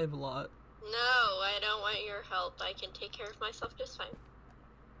blocks? I have a lot. No, I don't want your help. I can take care of myself just fine.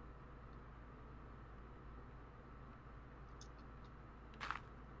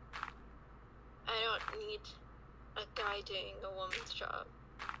 I don't need a guy doing a woman's job.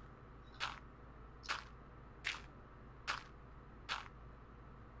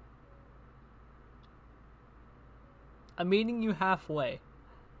 I'm meeting you halfway.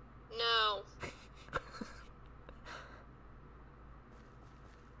 No.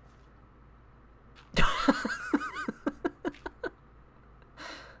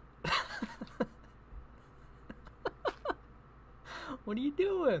 What are you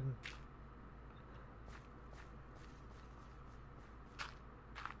doing?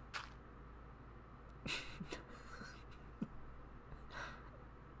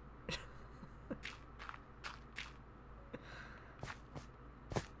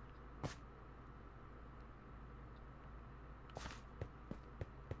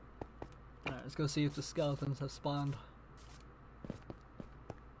 Alright, let's go see if the skeletons have spawned.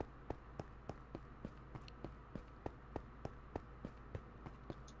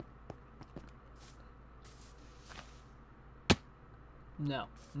 No,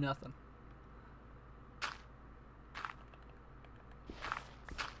 nothing.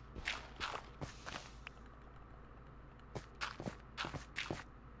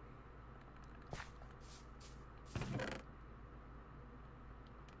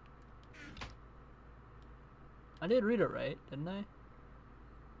 I did read it right, didn't I?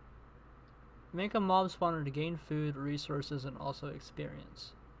 Make a mob spawner to gain food, resources, and also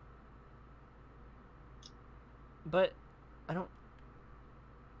experience. But I don't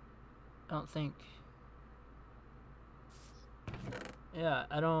think. Yeah,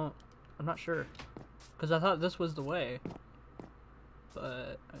 I'm not sure. Because I thought this was the way.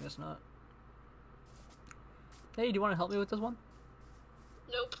 But I guess not. Hey, do you want to help me with this one?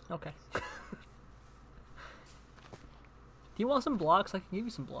 Nope. Okay. Do you want some blocks? I can give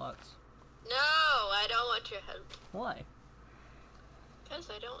you some blocks. No, I don't want your help. Why? Because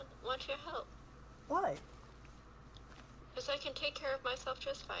I don't want your help. Why? Because I can take care of myself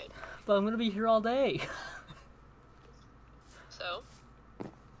just fine. But I'm gonna be here all day. So?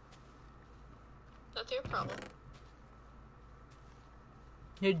 That's your problem.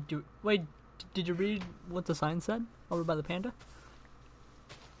 Hey, wait, did you read what the sign said over by the panda?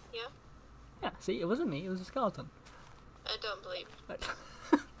 Yeah? Yeah, see, it wasn't me, it was a skeleton. I don't believe you.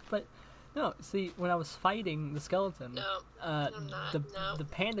 But no, see, when I was fighting the skeleton, I'm not. the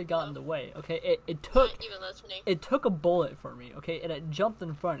panda got in the way. Okay, it took Not even listening. it took a bullet for me. Okay, and it jumped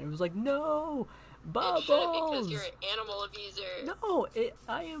in front. It was like, no, Bubbles. It shouldn't, because you're an animal abuser. No,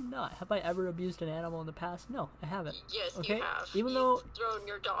 I am not. Have I ever abused an animal in the past? No, I haven't. Yes, okay? you have. Even You've though thrown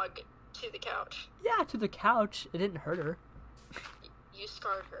your dog to the couch. Yeah, to the couch. It didn't hurt her. You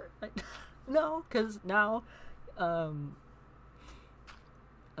scarred her. No, because now, I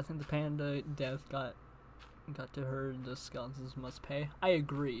think the panda death got to her. The skeletons must pay. I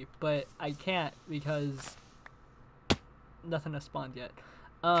agree, but I can't because nothing has spawned yet.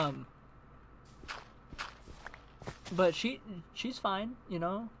 But she's fine, you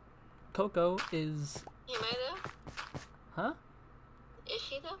know. Coco is. You might have? Huh? Is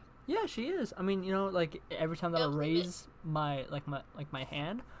she though? Yeah, she is. I mean, you know, like every time that I raise my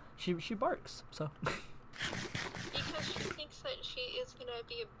hand, she barks. So. Because she thinks that she is gonna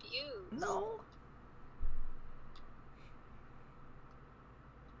be abused. No.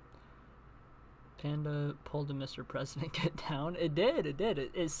 Panda pulled a Mr. President get down. It did.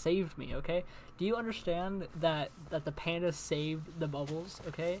 It saved me, okay? Do you understand that the panda saved the bubbles,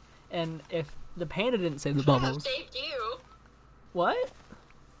 okay? And if the panda didn't save the bubbles... Should have saved you. What?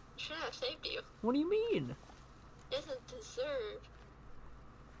 Should have saved you. What do you mean? Doesn't deserve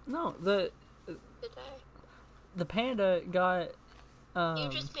No, to die. the panda got... You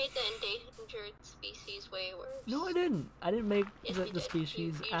just made the endangered species way worse. No, I didn't. I didn't make Yes, the you did.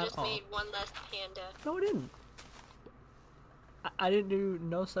 species You at just all. made one less panda. No, I didn't. I didn't do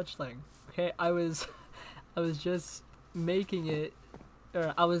no such thing. Okay, I was just making it.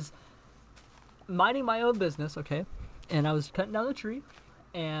 Or I was minding my own business. Okay, and I was cutting down the tree,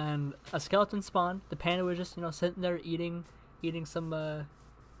 and a skeleton spawned. The panda was just sitting there eating some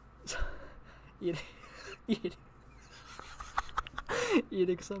eating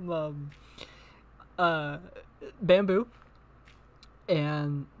eating some bamboo,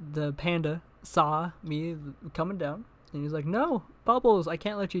 and the panda saw me coming down, and he's like, "No, Bubbles, I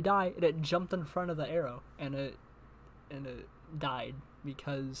can't let you die." And it jumped in front of the arrow, and it died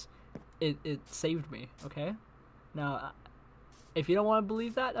because it saved me. Okay, now if you don't want to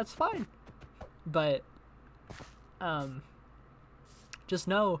believe that, that's fine, but just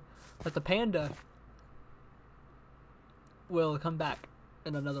know that the panda will come back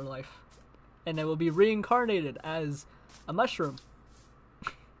in another life, and it will be reincarnated as a mushroom.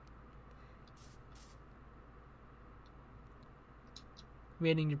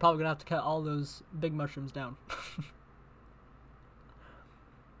 Meaning you're probably gonna have to cut all those big mushrooms down.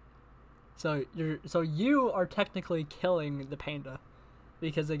 So you are technically killing the panda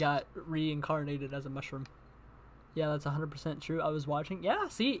because it got reincarnated as a mushroom. Yeah, that's 100% true. I was watching. Yeah,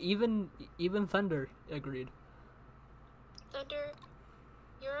 see, even Thunder agreed. Thunder,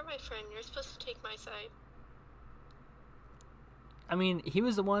 you're my friend. You're supposed to take my side. I mean, he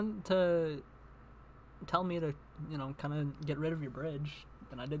was the one to tell me to, kind of get rid of your bridge,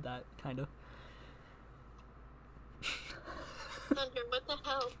 and I did that, kind of. Thunder, what the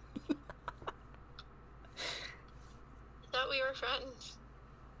hell? I thought we were friends.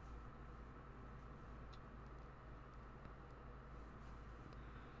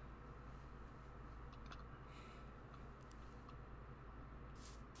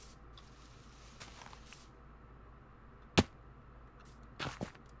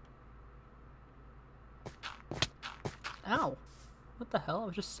 Ow! What the hell? I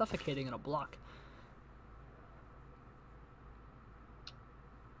was just suffocating in a block.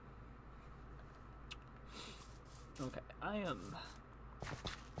 Okay, I am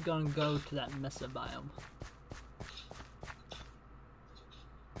gonna go to that Mesa biome.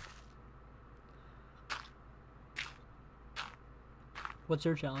 What's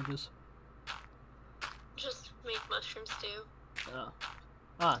your challenges? Just make mushroom stew. Oh.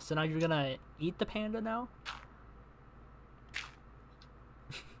 Ah, so now you're gonna eat the panda now?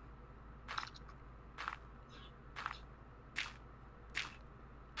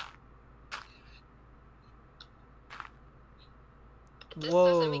 This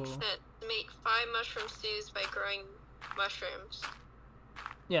Whoa. doesn't make sense. Make 5 mushroom stews by growing mushrooms.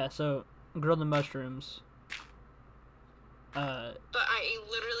 Yeah, so grill the mushrooms. But I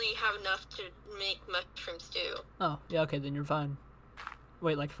literally have enough to make mushroom stew. Oh, yeah, okay, then you're fine.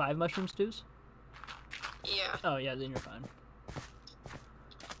 Wait, like 5 mushroom stews? Yeah. Oh, yeah, then you're fine.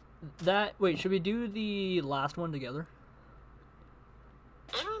 Wait, should we do the last one together?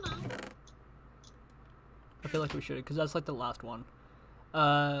 I don't know. I feel like we should, because that's like the last one.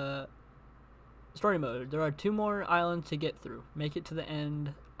 Story mode. There are 2 more islands to get through. Make it to the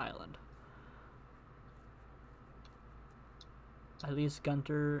end island. At least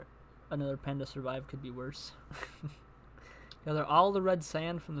Gunter, another panda survive could be worse. Gather all the red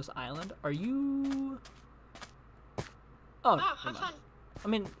sand from this island. Are you... Oh, Wow, have fun. I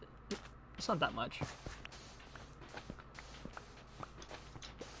mean, it's not that much.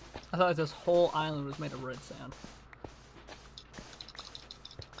 I thought like this whole island was made of red sand.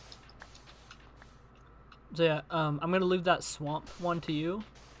 So yeah, I'm gonna leave that swamp one to you,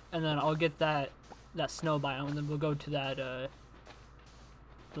 and then I'll get that snow biome, and then we'll go to that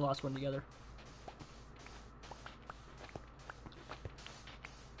the last one together.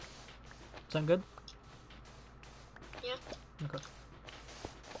 Sound good? Yeah. Okay.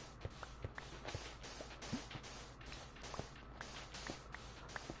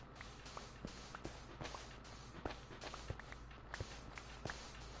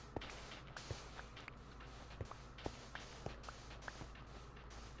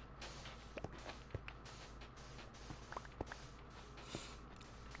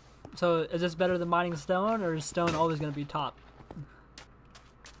 So, is this better than mining stone, or is stone always going to be top?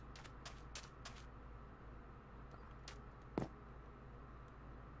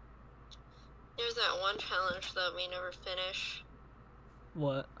 There's that one challenge that we never finish.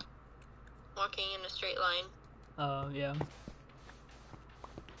 What? Walking in a straight line. Oh, yeah.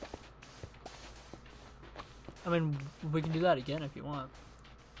 I mean, we can do that again if you want.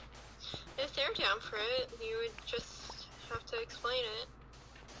 If they're down for it, you would just have to explain it.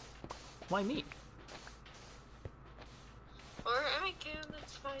 Why me? Or I can,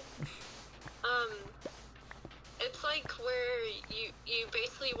 that's fine. It's like where you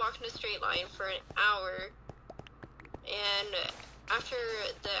basically walk in a straight line for an hour, and after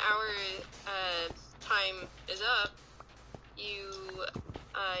the hour time is up, you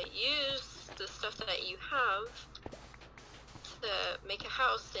use the stuff that you have to make a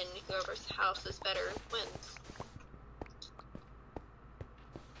house, and whoever's house is better wins.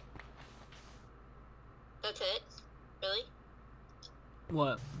 That's it? Really?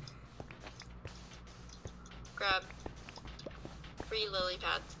 What? Grab 3 lily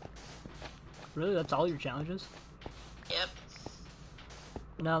pads. Really? That's all your challenges? Yep.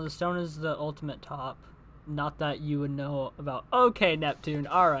 Now, the stone is the ultimate top. Not that you would know about. Okay, Neptune.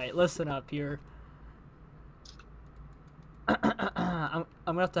 Alright, listen up here. I'm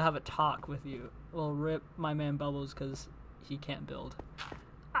gonna have to talk with you. Well, rip my man Bubbles because he can't build.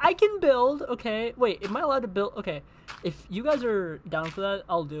 I can build, okay. Wait, am I allowed to build? Okay, if you guys are down for that,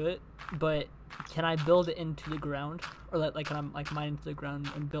 I'll do it. But can I build it into the ground, or like can I like mine into the ground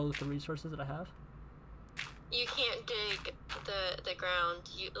and build with the resources that I have? You can't dig the ground.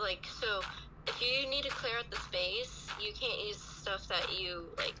 So if you need to clear out the space, you can't use stuff that you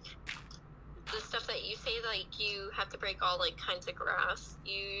like. The stuff that you say like you have to break all like kinds of grass.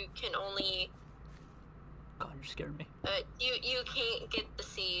 You can only. God, you scared me. You can't get the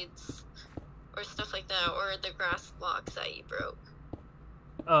seeds or stuff like that, or the grass blocks that you broke.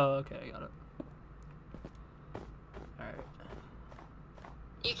 Oh, okay, I got it. Alright.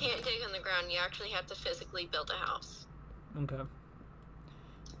 You can't dig on the ground, you actually have to physically build a house. Okay.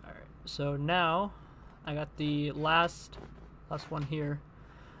 Alright, so now I got the last one here.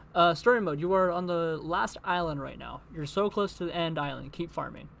 Story mode, you are on the last island right now. You're so close to the end island. Keep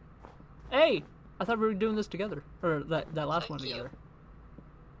farming. Hey! I thought we were doing this together. Or that last one together.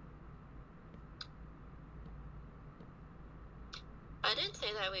 I didn't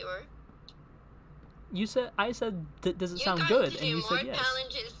say that we were. I said, does it sound good? And you said yes. You got to do more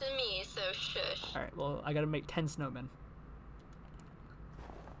challenges than me, so shush. Alright, well, I gotta make 10 snowmen.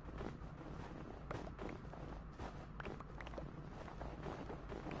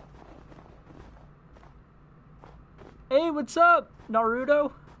 Hey, what's up,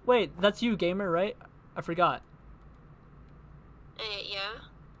 Naruto? Wait, that's you, gamer, right? I forgot. Yeah.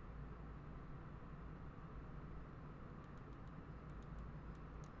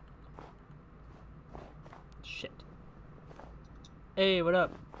 Shit. Hey, what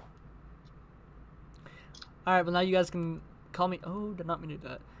up? Alright, well now you guys can call me... Oh, did not mean to do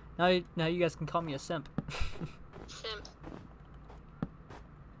that. Now you guys can call me a simp. Simp.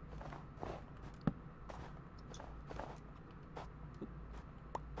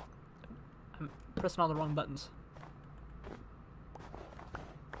 I'm pressing all the wrong buttons.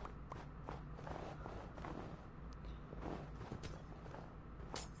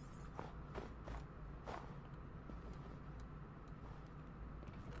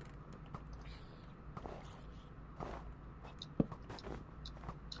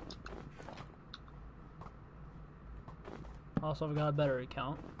 Also, I've got a better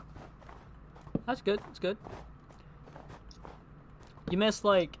account. That's good. That's good. You missed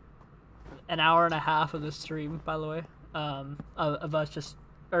like an hour and a half of the stream, by the way. Of us just,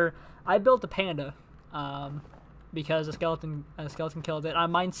 or I built a panda, because a skeleton killed it. I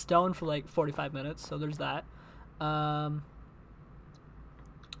mined stone for like 45 minutes, so there's that.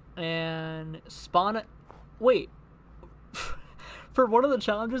 And spawn it. Wait. For one of the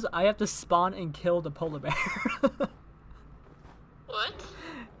challenges, I have to spawn and kill the polar bear. What?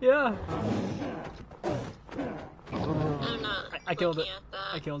 Yeah. I'm not. I killed it. At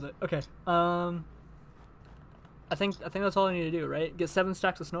that. I killed it. Okay. I think that's all I need to do, right? Get 7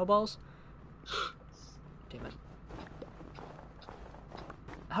 stacks of snowballs. Damn it.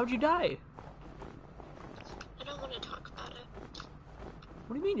 How'd you die? I don't want to talk about it.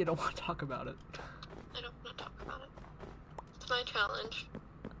 What do you mean you don't want to talk about it? I don't want to talk about it. It's my challenge.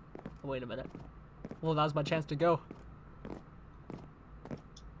 Wait a minute. Well, that was my chance to go.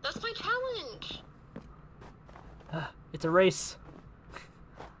 That's my challenge. It's a race.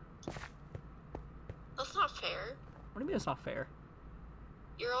 That's not fair. What do you mean it's not fair?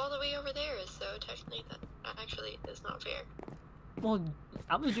 You're all the way over there, so technically that actually is not fair. Well,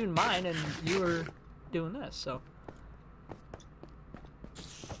 I was doing mine and you were doing this, so.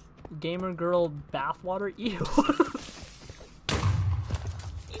 Gamer girl bathwater? Ew.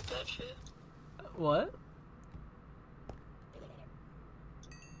 You betcha. What?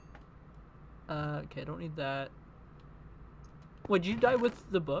 Okay, I don't need that. Would you die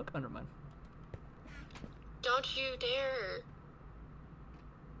with the book? Oh, never mind. Don't you dare.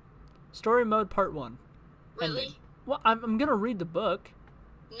 Story mode part 1. Really? Ending. Well, I'm gonna read the book.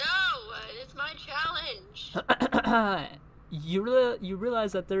 No! It's my challenge! You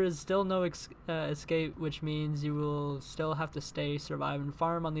realize that there is still no escape, which means you will still have to stay, survive, and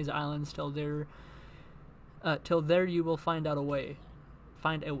farm on these islands till there you will find out a way.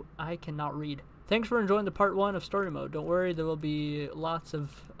 I cannot read. Thanks for enjoying the part 1 of story mode. Don't worry, there will be lots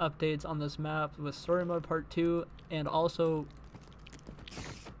of updates on this map with story mode part 2, and also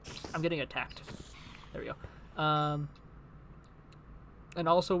I'm getting attacked. There we go. And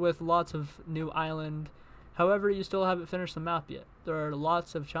also with lots of new island. However, you still haven't finished the map yet. There are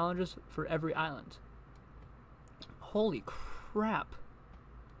lots of challenges for every island. Holy crap.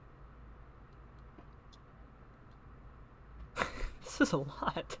 This is a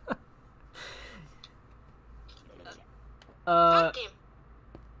lot. God damn.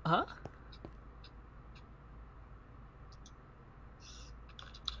 Huh?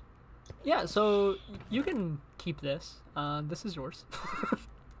 Yeah, so you can keep this. This is yours.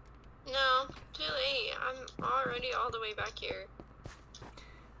 No, too late. I'm already all the way back here.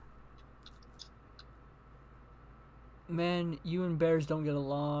 Man, you and bears don't get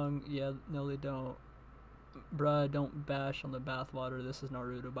along. Yeah, no they don't. Bruh, don't bash on the bathwater. This is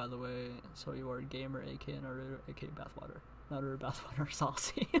Naruto, by the way. So you are a gamer, aka Naruto, aka bathwater. Naruto, bathwater,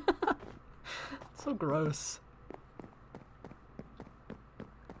 saucy. So gross.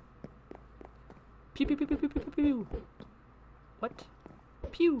 Pew pew pew pew pew pew pew pew. What?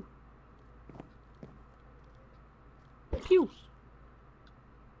 Pew. Pew.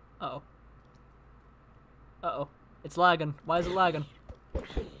 Uh-oh. Uh-oh. It's lagging. Why is it lagging?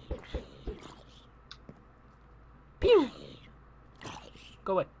 Pew!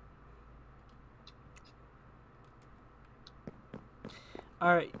 Go away.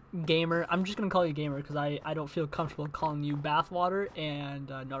 Alright, gamer. I'm just gonna call you gamer because I don't feel comfortable calling you bathwater and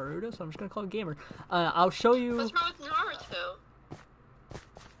Naruto, so I'm just gonna call you gamer. I'll show you. What's wrong with Naruto?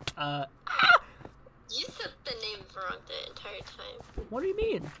 You said the name wrong the entire time. What do you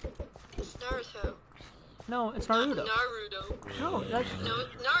mean? It's Naruto. No, it's Naruto. Not Naruto. No, that's... No,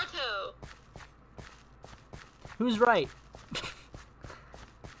 it's Naruto. Who's right?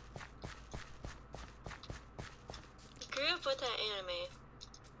 Grew up with that anime.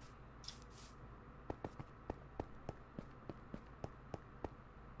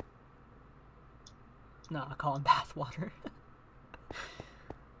 No, I call him bathwater.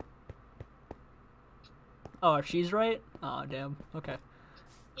 Oh, if she's right? Oh, damn. Okay.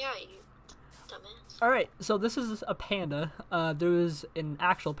 Yeah, you dumbass. Alright, so this is a panda. There was an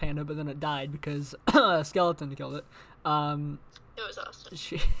actual panda, but then it died because a skeleton killed it. It was awesome.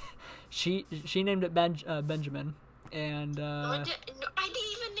 She named it Benjamin, and No, I didn't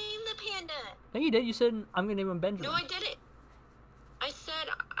even name the panda. No, you did. You said, I'm going to name him Benjamin. No, I didn't. I said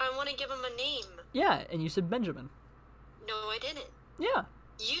I want to give him a name. Yeah, and you said Benjamin. No, I didn't. Yeah.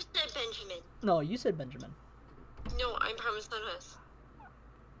 You said Benjamin. No, you said Benjamin. No, I promise on us.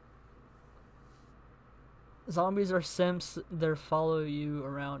 Zombies are simps. They follow you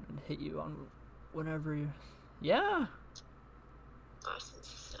around and hit you on whenever you... Yeah. Austin's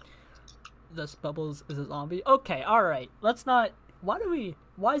a simp. This Bubbles is a zombie. Okay, alright. Let's not... Why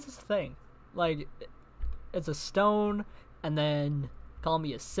is this a thing? Like, it's a stone, and then call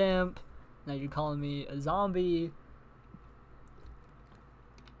me a simp. Now you're calling me a zombie.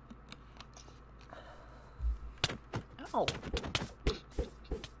 Ow.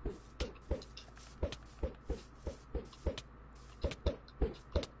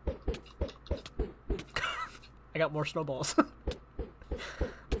 I got more snowballs.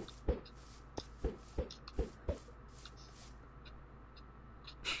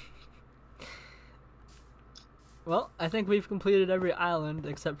 Well, I think we've completed every island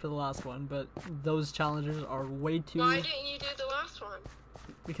except for the last one, but those challenges are way too... Why didn't you do the last one?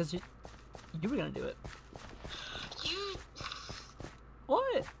 Because you were gonna do it. You...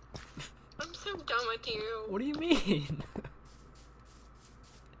 What? I'm so done with you. What do you mean?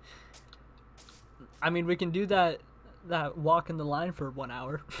 I mean, we can do that walk in the line for 1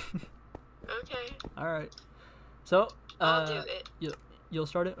 hour. Okay. Alright. So, I'll do it. You'll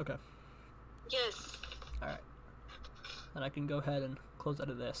start it? Okay. Yes. Alright. Then I can go ahead and close out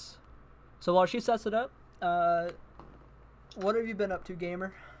of this. So while she sets it up, what have you been up to,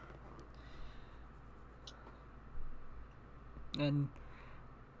 gamer? And,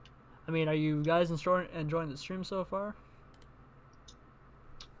 I mean, are you guys enjoying the stream so far?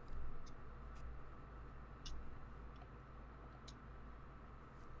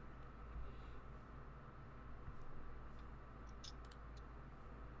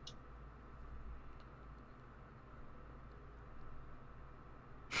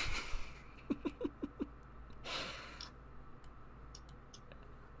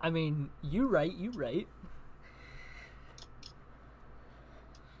 I mean, you right.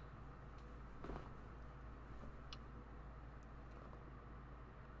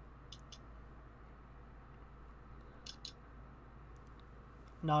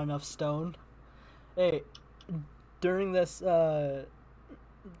 Not enough stone. Hey, during this, the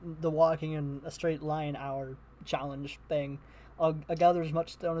walking in a straight line hour challenge thing, I'll gather as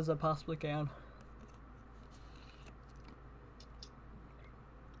much stone as I possibly can.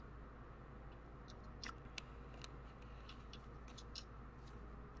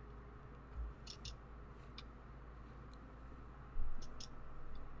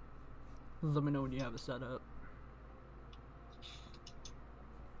 Let me know when you have it set up.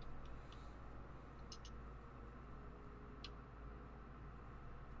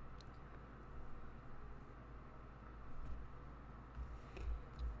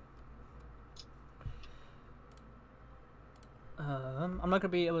 I'm not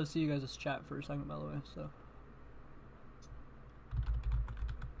gonna be able to see you guys' chat for a second, by the way, so.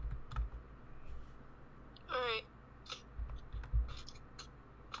 Alright.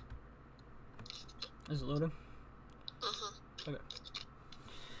 Is it loading? Uh-huh. Okay.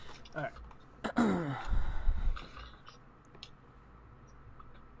 Alright.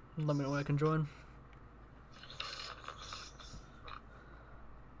 Let me know when I can join.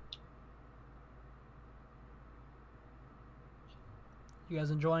 You guys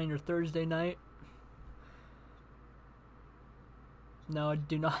enjoying your Thursday night? No,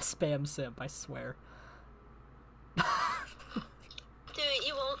 do not spam simp, I swear. Do it,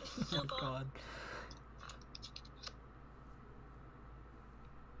 you won't. Oh god.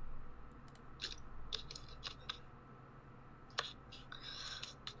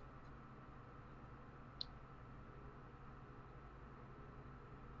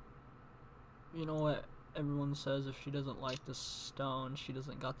 You know what everyone says, if she doesn't like the stone, she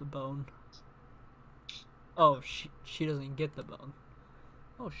doesn't got the bone. Oh, she doesn't get the bone.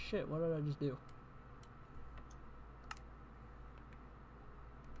 Oh shit, what did I just do?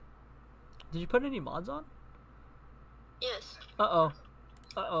 Did you put any mods on? Yes. Uh-oh.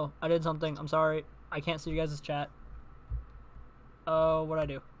 Uh-oh, I did something. I'm sorry. I can't see you guys' chat. Oh, what'd I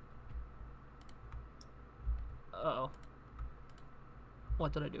do? Uh-oh.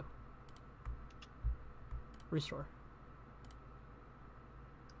 What did I do? Restore.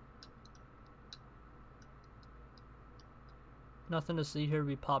 Nothing to see here,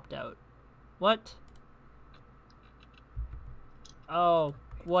 we popped out. What? Oh,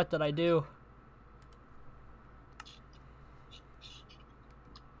 what did I do?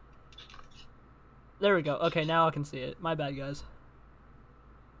 There we go. Okay, now I can see it. My bad, guys.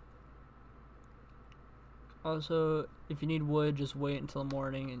 Also, if you need wood, just wait until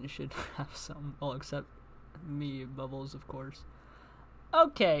morning and you should have some. Well, except me, Bubbles, of course.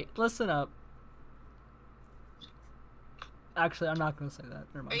 Okay, listen up. Actually, I'm not gonna say that.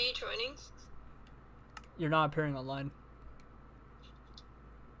 Never Are mind. you joining? You're not appearing online.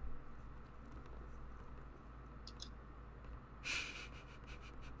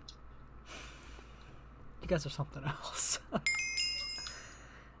 You guys are something else.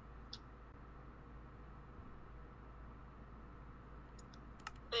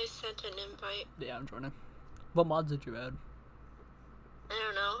 I sent an invite. Yeah, I'm joining. What mods did you add? I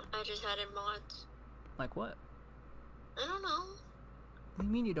don't know. I just added mods. Like what? I don't know. What do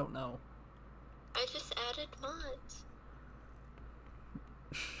you mean you don't know? I just added mods.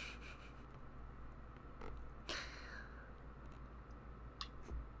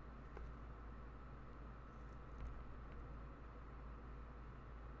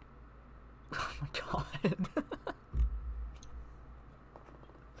 Oh my god.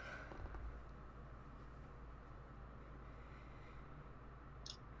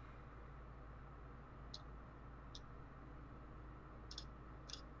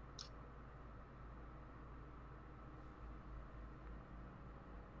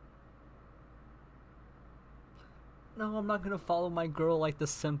 No, I'm not gonna follow my girl like the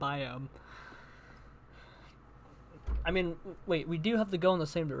simp I am. I mean, wait, we do have to go in the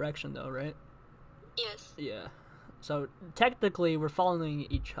same direction though, right? Yes. Yeah. So, technically, we're following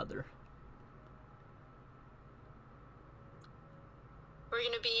each other. We're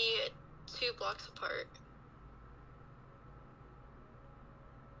gonna be 2 blocks apart.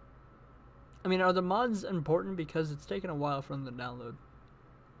 I mean, are the mods important because it's taken a while for them to download?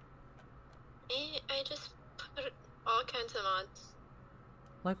 I just put all kinds of mods.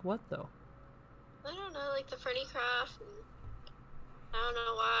 Like what, though? I don't know, like the Freddy Craft. And I don't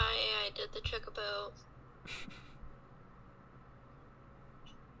know why I did the Chocobo.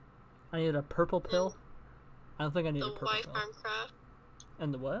 I need a purple pill? I don't think I need a The purple Y pill. Farm Craft.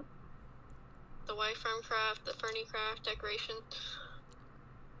 And the what? The Y Farm Craft, the Fernie Craft decoration.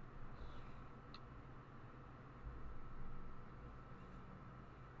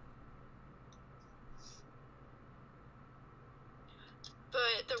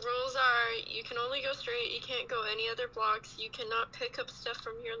 But the rules are, you can only go straight, you can't go any other blocks, you cannot pick up stuff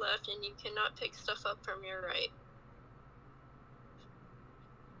from your left, and you cannot pick stuff up from your right.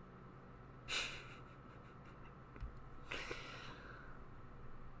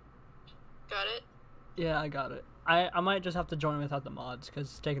 Got it? Yeah, I got it. I might just have to join without the mods, because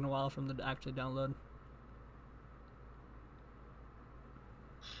it's taken a while for them to actually download.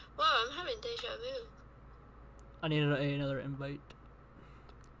 Whoa, I'm having deja vu. I needed another invite.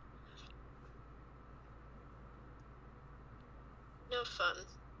 No fun.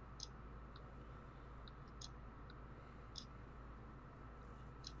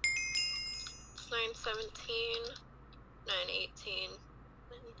 It's 9:17, 9:18.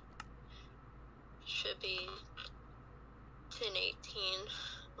 Should be 10:18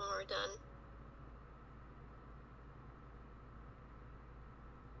 when we're done.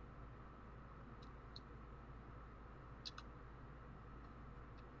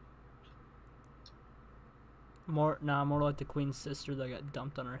 More like the queen's sister that got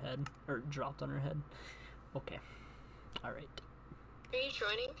dumped on her head, or dropped on her head. Okay. Alright. Are you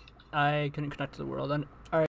joining? I couldn't connect to the world. Alright.